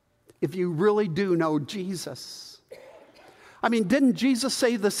 If you really do know Jesus. I mean, didn't Jesus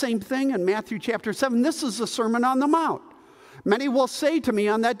say the same thing in Matthew chapter 7? This is the Sermon on the Mount. Many will say to me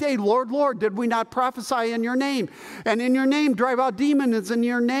on that day, Lord, Lord, did we not prophesy in your name? And in your name drive out demons, in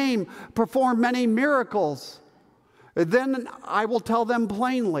your name perform many miracles. Then I will tell them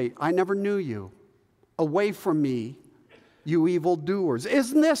plainly, I never knew you. Away from me, you evildoers.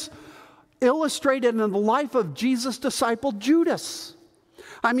 Isn't this illustrated in the life of Jesus' disciple Judas?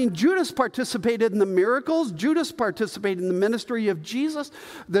 I mean, Judas participated in the miracles. Judas participated in the ministry of Jesus.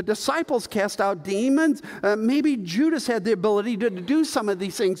 The disciples cast out demons. Maybe Judas had the ability to do some of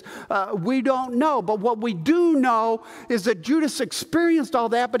these things. We don't know. But what we do know is that Judas experienced all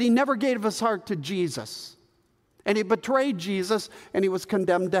that, but he never gave his heart to Jesus. And he betrayed Jesus, and he was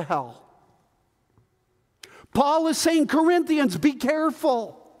condemned to hell. Paul is saying, Corinthians, be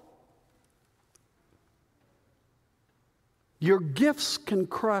careful. Your gifts can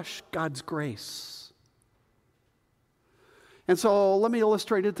crush God's grace. And so let me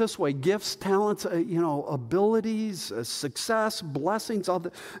illustrate it this way. Gifts, talents, abilities, success, blessings, all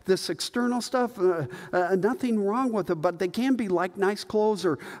this external stuff, nothing wrong with it, but they can be like nice clothes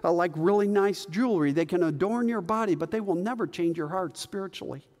or like really nice jewelry. They can adorn your body, but they will never change your heart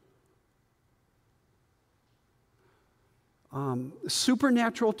spiritually.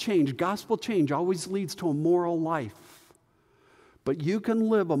 Supernatural change, gospel change always leads to a moral life. But you can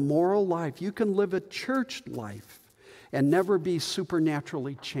live a moral life, you can live a church life and never be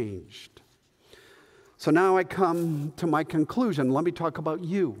supernaturally changed. So now I come to my conclusion. Let me talk about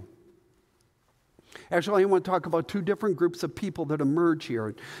you. Actually, I want to talk about two different groups of people that emerge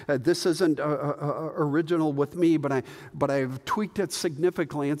here. This isn't original with me, but I've tweaked it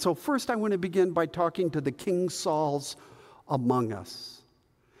significantly. And so first I want to begin by talking to the King Sauls among us.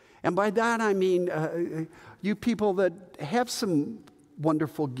 And by that I mean you people that have some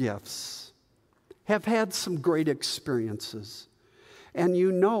wonderful gifts, have had some great experiences, and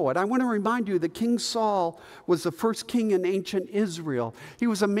you know it. I want to remind you that King Saul was the first king in ancient Israel. He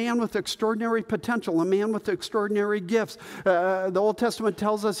was a man with extraordinary potential, a man with extraordinary gifts. The Old Testament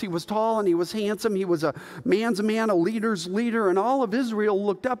tells us he was tall and he was handsome. He was a man's man, a leader's leader, and all of Israel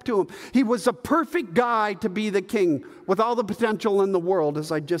looked up to him. He was a perfect guy to be the king with all the potential in the world,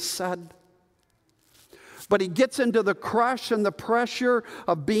 as I just said. But he gets into the crush and the pressure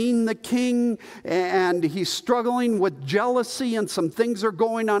of being the king, and he's struggling with jealousy, and some things are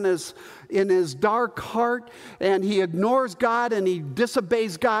going on in his dark heart, and he ignores God and he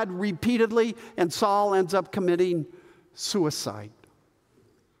disobeys God repeatedly, and Saul ends up committing suicide.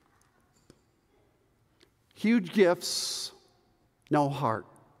 Huge gifts, no heart.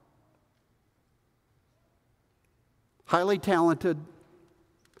 Highly talented,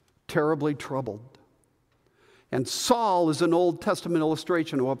 terribly troubled. And Saul is an Old Testament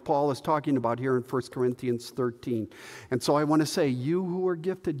illustration of what Paul is talking about here in 1 Corinthians 13. And so I want to say, you who are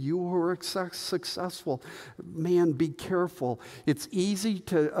gifted, you who are successful, man, be careful. It's easy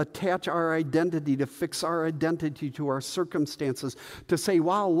to attach our identity, to fix our identity to our circumstances, to say,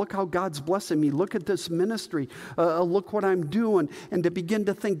 wow, look how God's blessing me. Look at this ministry. Look what I'm doing. And to begin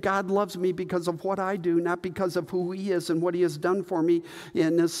to think God loves me because of what I do, not because of who he is and what he has done for me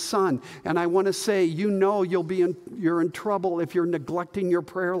in his son. And I want to say, you know you're in trouble if you're neglecting your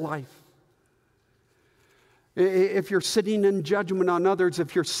prayer life. If you're sitting in judgment on others,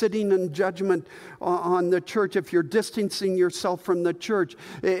 if you're sitting in judgment on the church, if you're distancing yourself from the church,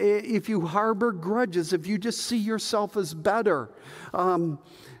 if you harbor grudges, if you just see yourself as better,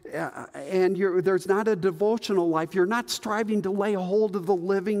 and there's not a devotional life, you're not striving to lay hold of the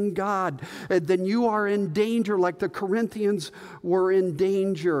living God, then you are in danger like the Corinthians were in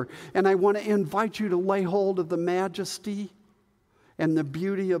danger. And I want to invite you to lay hold of the majesty and the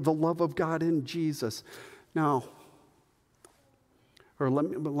beauty of the love of God in Jesus. Now,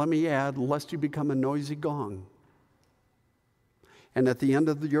 let me add, lest you become a noisy gong, and at the end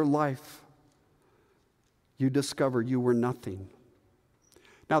of your life, you discover you were nothing.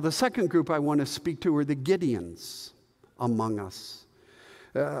 Now, the second group I want to speak to are the Gideons among us.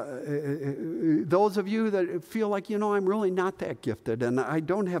 Those of you that feel like, I'm really not that gifted and I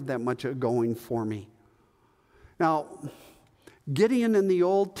don't have that much going for me. Now, Gideon in the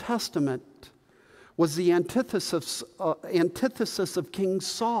Old Testament was the antithesis of King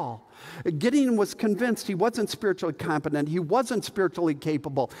Saul. Gideon was convinced he wasn't spiritually competent. He wasn't spiritually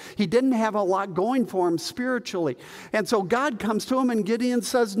capable. He didn't have a lot going for him spiritually. And so God comes to him and Gideon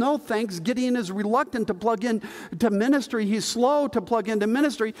says, no thanks. Gideon is reluctant to plug into ministry. He's slow to plug into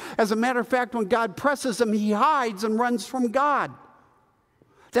ministry. As a matter of fact, when God presses him, he hides and runs from God.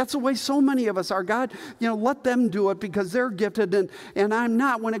 That's the way so many of us are. God, let them do it because they're gifted and I'm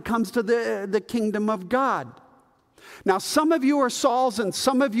not when it comes to the kingdom of God. Now, some of you are Sauls and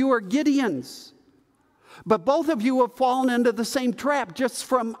some of you are Gideons. But both of you have fallen into the same trap, just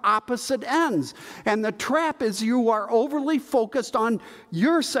from opposite ends. And the trap is you are overly focused on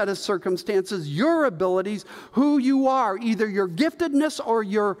your set of circumstances, your abilities, who you are, either your giftedness or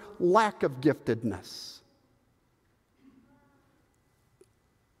your lack of giftedness.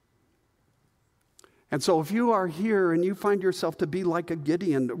 And so if you are here and you find yourself to be like a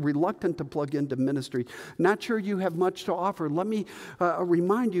Gideon, reluctant to plug into ministry, not sure you have much to offer, let me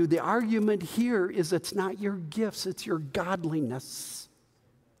remind you, the argument here is it's not your gifts, it's your godliness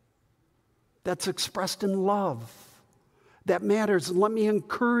that's expressed in love. That matters. Let me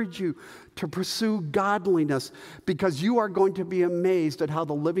encourage you to pursue godliness because you are going to be amazed at how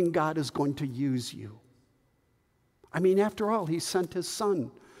the living God is going to use you. I mean, after all, he sent his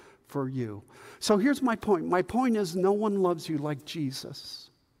son for you. So here's my point. My point is no one loves you like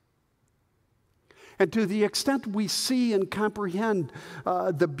Jesus. And to the extent we see and comprehend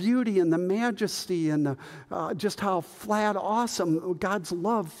the beauty and the majesty and just how flat awesome God's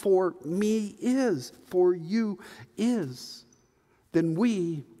love for me is, for you is, then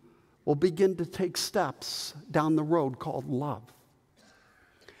we will begin to take steps down the road called love.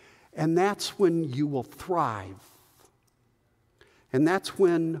 And that's when you will thrive. And that's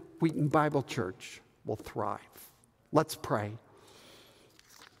when Wheaton Bible Church will thrive. Let's pray.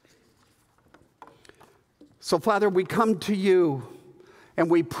 So, Father, we come to you and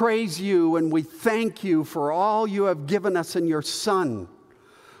we praise you and we thank you for all you have given us in your Son.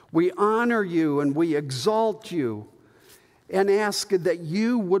 We honor you and we exalt you and ask that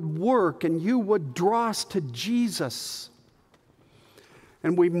you would work and you would draw us to Jesus.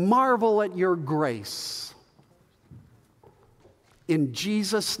 And we marvel at your grace. In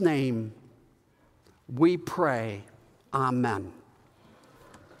Jesus' name, we pray. Amen.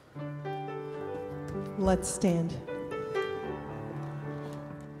 Let's stand.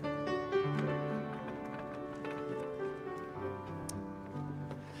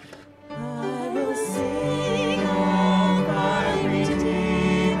 I will sing of my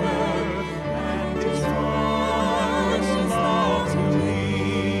Redeemer and His precious love to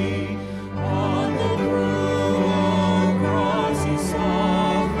me. On the cruel cross He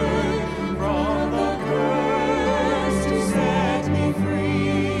suffered from the curse to set me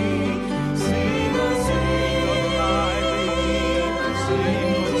free. Sing, oh, sing of my Redeemer,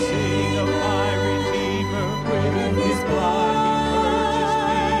 sing, oh, sing of my Redeemer. With His blood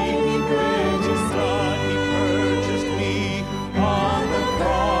with His blood He purchased me. On the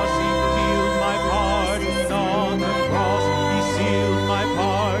cross He healed my pardon. On the cross He sealed my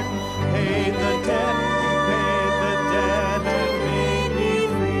pardon. Paid the debt, He paid the debt, and made me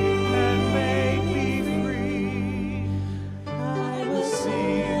free, and made me free. I will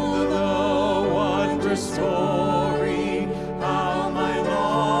sing the wondrous story, how my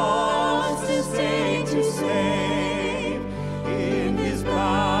lost estate to save. In His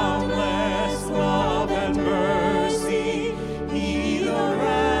boundless love and mercy, He the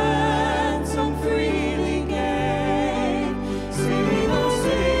ransom freely gave. Sing, oh,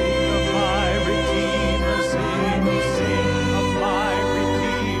 sing of my Redeemer, sing, oh, sing of my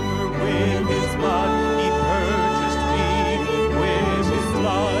Redeemer. With His blood He purchased me, with His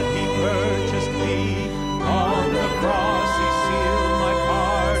blood He purchased me. On the cross He sealed my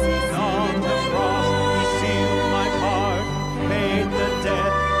pardon, on the cross He sealed my pardon. Paid the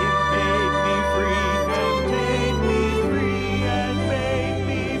debt, He made me free, and made me free, and made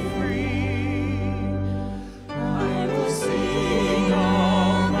me free. I will sing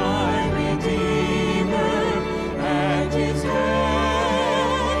of my Redeemer and His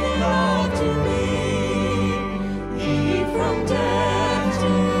heavenly love to me. He from death to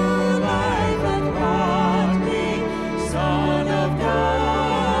life hath brought me, Son of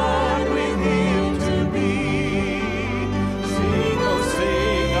God, with Him to be. Sing, oh,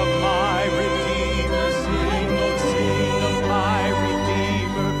 sing of my Redeemer, sing, oh, sing of my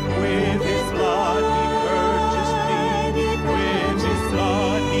Redeemer. With His blood He purchased me, with His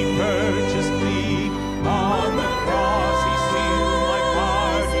blood He purchased me. On the cross He sealed my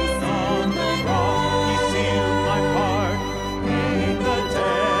pardon, on the cross He sealed my pardon. Paid the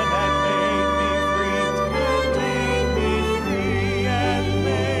debt and made me free, and made me free, and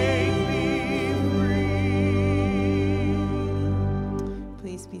made me free.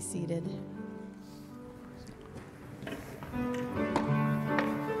 Please be seated.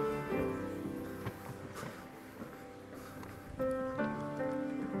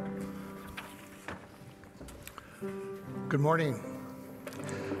 Good morning.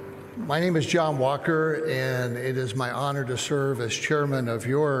 My name is John Walker, and it is my honor to serve as chairman of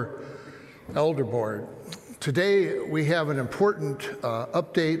your elder board. Today, we have an important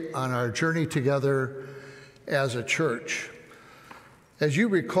update on our journey together as a church. As you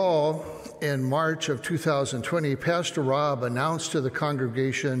recall, in March of 2020, Pastor Rob announced to the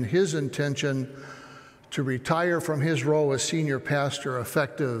congregation his intention to retire from his role as senior pastor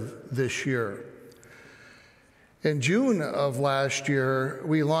effective this year. In June of last year,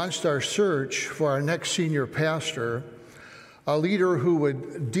 we launched our search for our next senior pastor, a leader who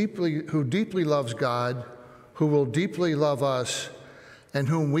deeply loves God, who will deeply love us, and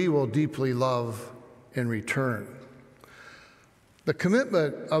whom we will deeply love in return. The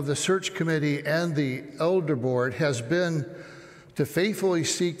commitment of the search committee and the elder board has been to faithfully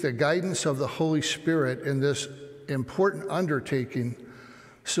seek the guidance of the Holy Spirit in this important undertaking,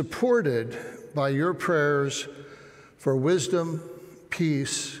 supported by your prayers for wisdom,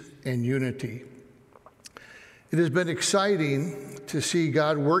 peace, and unity. It has been exciting to see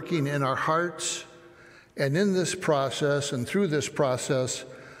God working in our hearts and in this process and through this process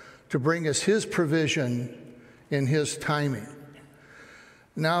to bring us His provision in His timing.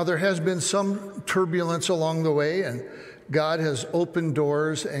 Now, there has been some turbulence along the way, and God has opened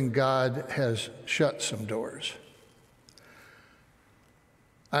doors and God has shut some doors.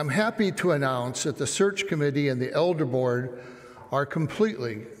 I'm happy to announce that the search committee and the elder board are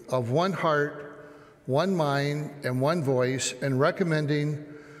completely of one heart, one mind, and one voice in recommending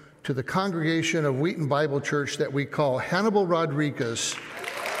to the congregation of Wheaton Bible Church that we call Hannibal Rodriguez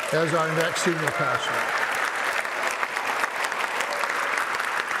as our next senior pastor.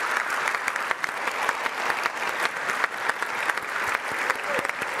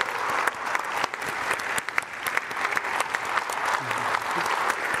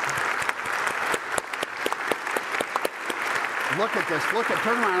 Look at this.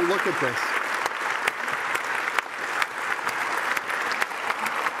 Turn around and look at this.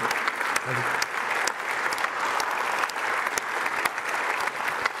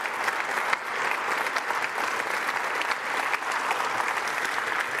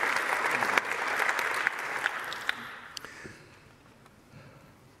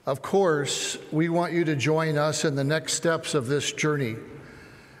 Of course, we want you to join us in the next steps of this journey.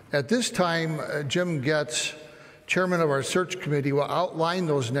 At this time, Jim Getz, chairman of our search committee, will outline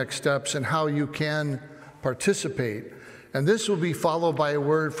those next steps and how you can participate. And this will be followed by a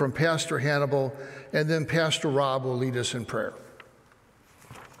word from Pastor Hannibal, and then Pastor Rob will lead us in prayer.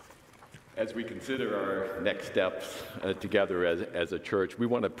 As we consider our next steps together as a church, we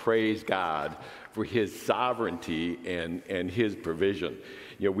want to praise God for His sovereignty and His provision.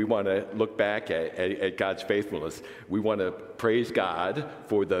 You know, we want to look back at God's faithfulness. We want to praise God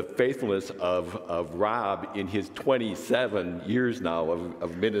for the faithfulness of Rob in his 27 years now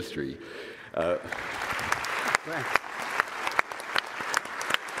of ministry.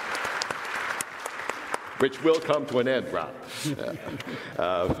 Which will come to an end, Rob.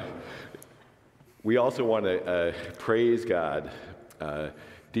 We also want to praise God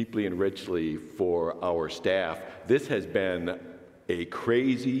deeply and richly for our staff. This has been a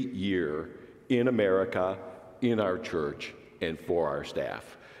crazy year in America, in our church, and for our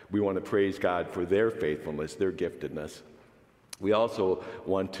staff. We want to praise God for their faithfulness, their giftedness. We also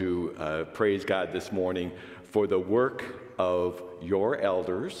want to praise God this morning for the work of your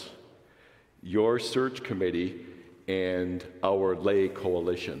elders, your search committee, and our lay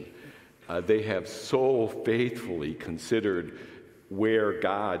coalition. They have so faithfully considered where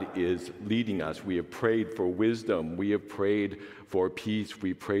God is leading us. We have prayed for wisdom, we have prayed for peace,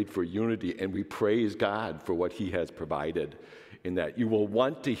 we prayed for unity, and we praise God for what He has provided in that. You will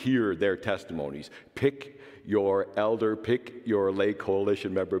want to hear their testimonies. Pick your elder, pick your lay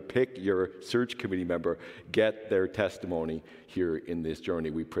coalition member, pick your search committee member, get their testimony here in this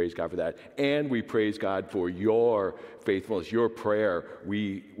journey. We praise God for that. And we praise God for your faithfulness, your prayer.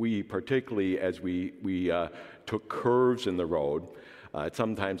 We particularly, as we took curves in the road,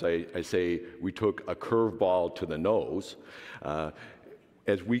 sometimes I say we took a curveball to the nose.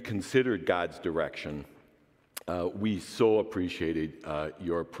 As we considered God's direction, we so appreciated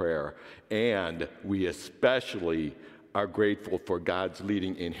your prayer, and we especially are grateful for God's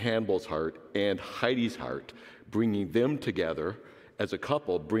leading in Hannibal's heart and Heidi's heart, bringing them together as a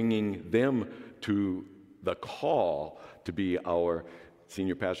couple, bringing them to the call to be our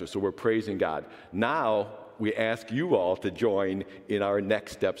senior pastor. So we're praising God. Now we ask you all to join in our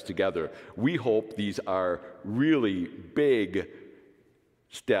next steps together. We hope these are really big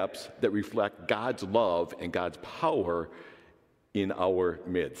steps that reflect God's love and God's power in our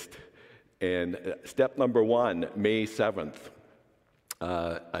midst. And step number one, May 7th,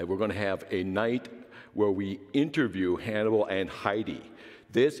 we're going to have a night where we interview Hannibal and Heidi.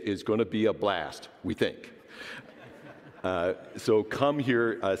 This is going to be a blast, we think. So come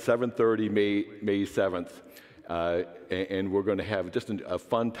here 7:30, May 7th, and we're going to have just a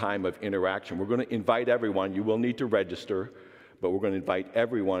fun time of interaction. We're going to invite everyone. You will need to register, but we're going to invite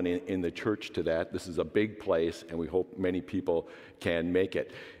everyone in the church to that. This is a big place, and we hope many people can make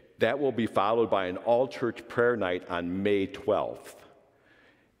it. That will be followed by an all-church prayer night on May 12th.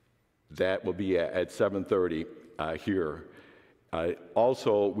 That will be at 7:30 here.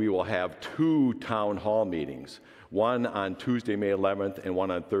 Also, we will have 2 town hall meetings, one on Tuesday, May 11th, and one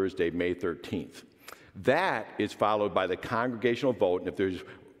on Thursday, May 13th. That is followed by the congregational vote, and if there's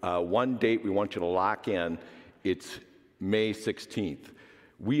one date we want you to lock in, it's May 16th.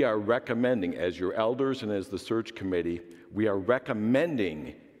 We are recommending, as your elders and as the search committee, we are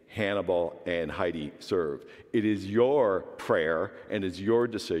recommending Hannibal and Heidi serve. It is your prayer and it's your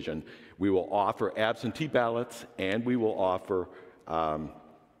decision. We will offer absentee ballots and we will offer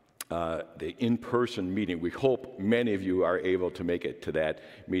the in-person meeting. We hope many of you are able to make it to that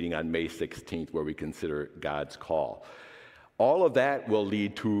meeting on May 16th where we consider God's call. All of that will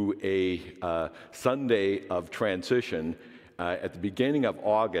lead to a Sunday of transition at the beginning of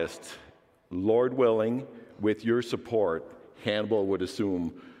August. Lord willing, with your support, Hannibal would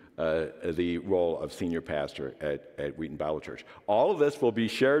assume the role of senior pastor at Wheaton Bible Church. All of this will be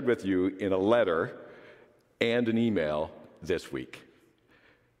shared with you in a letter and an email this week.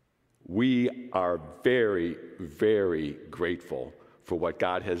 We are very, very grateful for what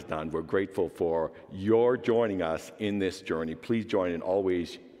God has done. We're grateful for your joining us in this journey. Please join in all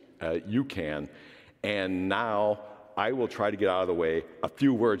ways you can. And now I will try to get out of the way a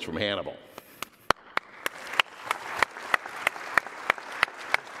few words from Hannibal.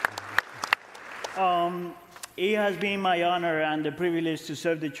 It has been my honor and the privilege to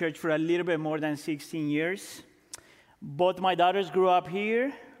serve the church for a little bit more than 16 years. Both my daughters grew up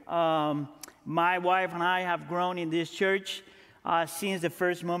here. My wife and I have grown in this church since the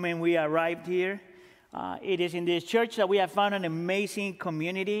first moment we arrived here. It is in this church that we have found an amazing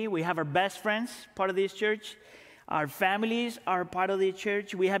community. We have our best friends part of this church. Our families are part of the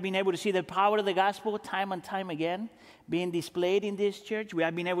church. We have been able to see the power of the gospel time and time again being displayed in this church. We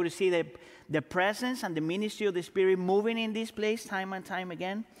have been able to see the presence and the ministry of the Spirit moving in this place time and time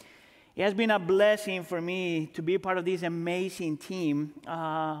again. It has been a blessing for me to be part of this amazing team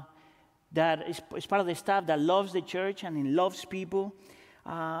that is part of the staff that loves the church and loves people.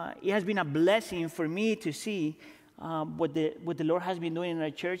 It has been a blessing for me to see what the Lord has been doing in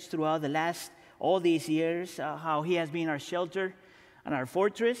our church throughout all these years, how He has been our shelter and our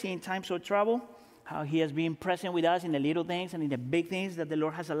fortress in times of trouble, how He has been present with us in the little things and in the big things that the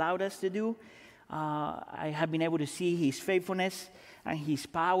Lord has allowed us to do. I have been able to see His faithfulness and His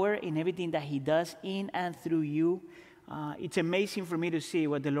power in everything that He does in and through you. It's amazing for me to see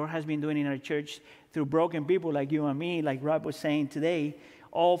what the Lord has been doing in our church through broken people like you and me, like Rob was saying today,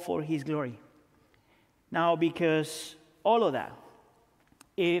 all for His glory. Now, because all of that,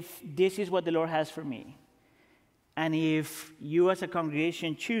 if this is what the Lord has for me, and if you as a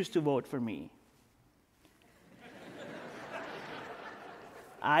congregation choose to vote for me,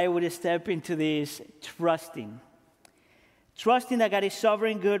 I would step into this trusting that God is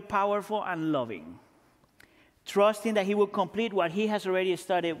sovereign, good, powerful, and loving. Trusting that He will complete what He has already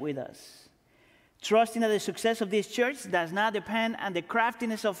started with us. Trusting that the success of this church does not depend on the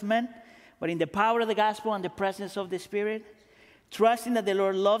craftiness of men, but in the power of the gospel and the presence of the Spirit. Trusting that the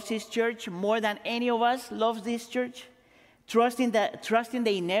Lord loves His church more than any of us loves this church. Trusting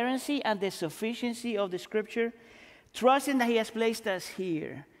the inerrancy and the sufficiency of the Scripture. Trusting that He has placed us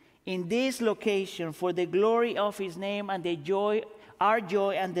here in this location for the glory of His name and the joy, our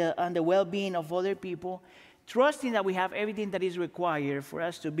joy and the well-being of other people. Trusting that we have everything that is required for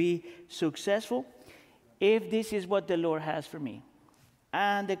us to be successful, if this is what the Lord has for me,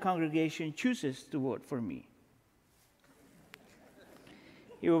 and the congregation chooses to vote for me.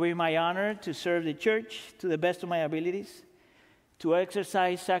 It will be my honor to serve the church to the best of my abilities, to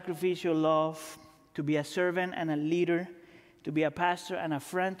exercise sacrificial love, to be a servant and a leader, to be a pastor and a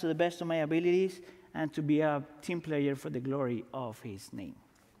friend to the best of my abilities, and to be a team player for the glory of His name.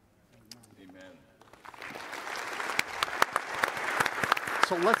 Amen.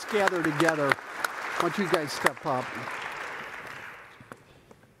 So let's gather together. Why don't you guys step up?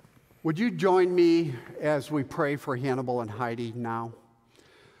 Would you join me as we pray for Hannibal and Heidi now?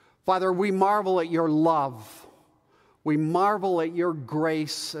 Father, we marvel at your love. We marvel at your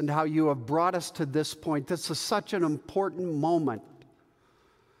grace and how you have brought us to this point. This is such an important moment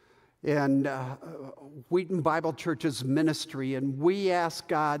in Wheaton Bible Church's ministry, and we ask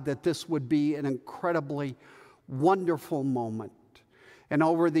God that this would be an incredibly wonderful moment. And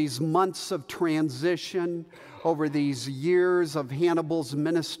over these months of transition, over these years of Hannibal's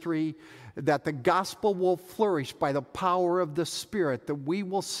ministry, that the gospel will flourish by the power of the Spirit, that we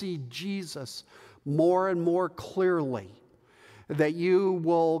will see Jesus more and more clearly, that you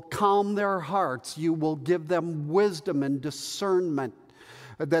will calm their hearts, you will give them wisdom and discernment,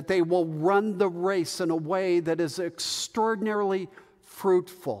 that they will run the race in a way that is extraordinarily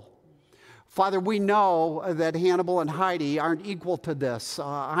fruitful. Father, we know that Hannibal and Heidi aren't equal to this.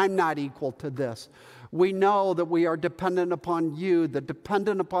 I'm not equal to this. We know that we are dependent upon you,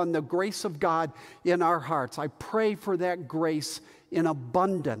 dependent upon the grace of God in our hearts. I pray for that grace in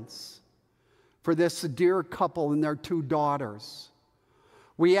abundance for this dear couple and their 2 daughters.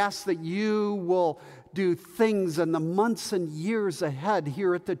 We ask that you will do things in the months and years ahead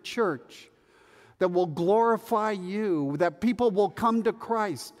here at the church that will glorify you, that people will come to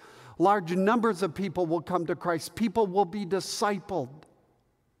Christ. Large numbers of people will come to Christ. People will be discipled.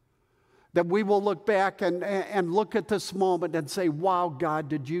 That we will look back and look at this moment and say, wow, God,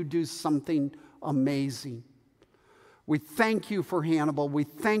 did you do something amazing? We thank you for Hannibal. We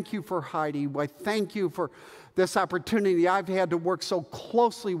thank you for Heidi. I thank you for this opportunity. I've had to work so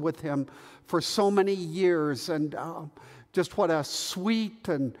closely with him for so many years. And just what a sweet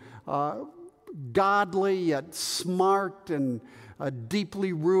and godly yet smart and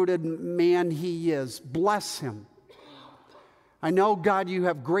deeply rooted man he is. Bless him. I know, God, you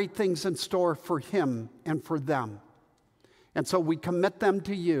have great things in store for him and for them. And so we commit them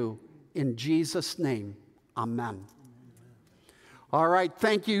to you in Jesus' name. Amen. All right,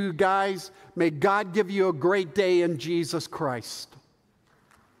 thank you, guys. May God give you a great day in Jesus Christ.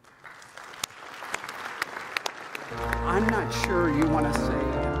 I'm not sure you want to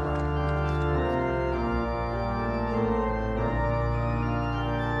say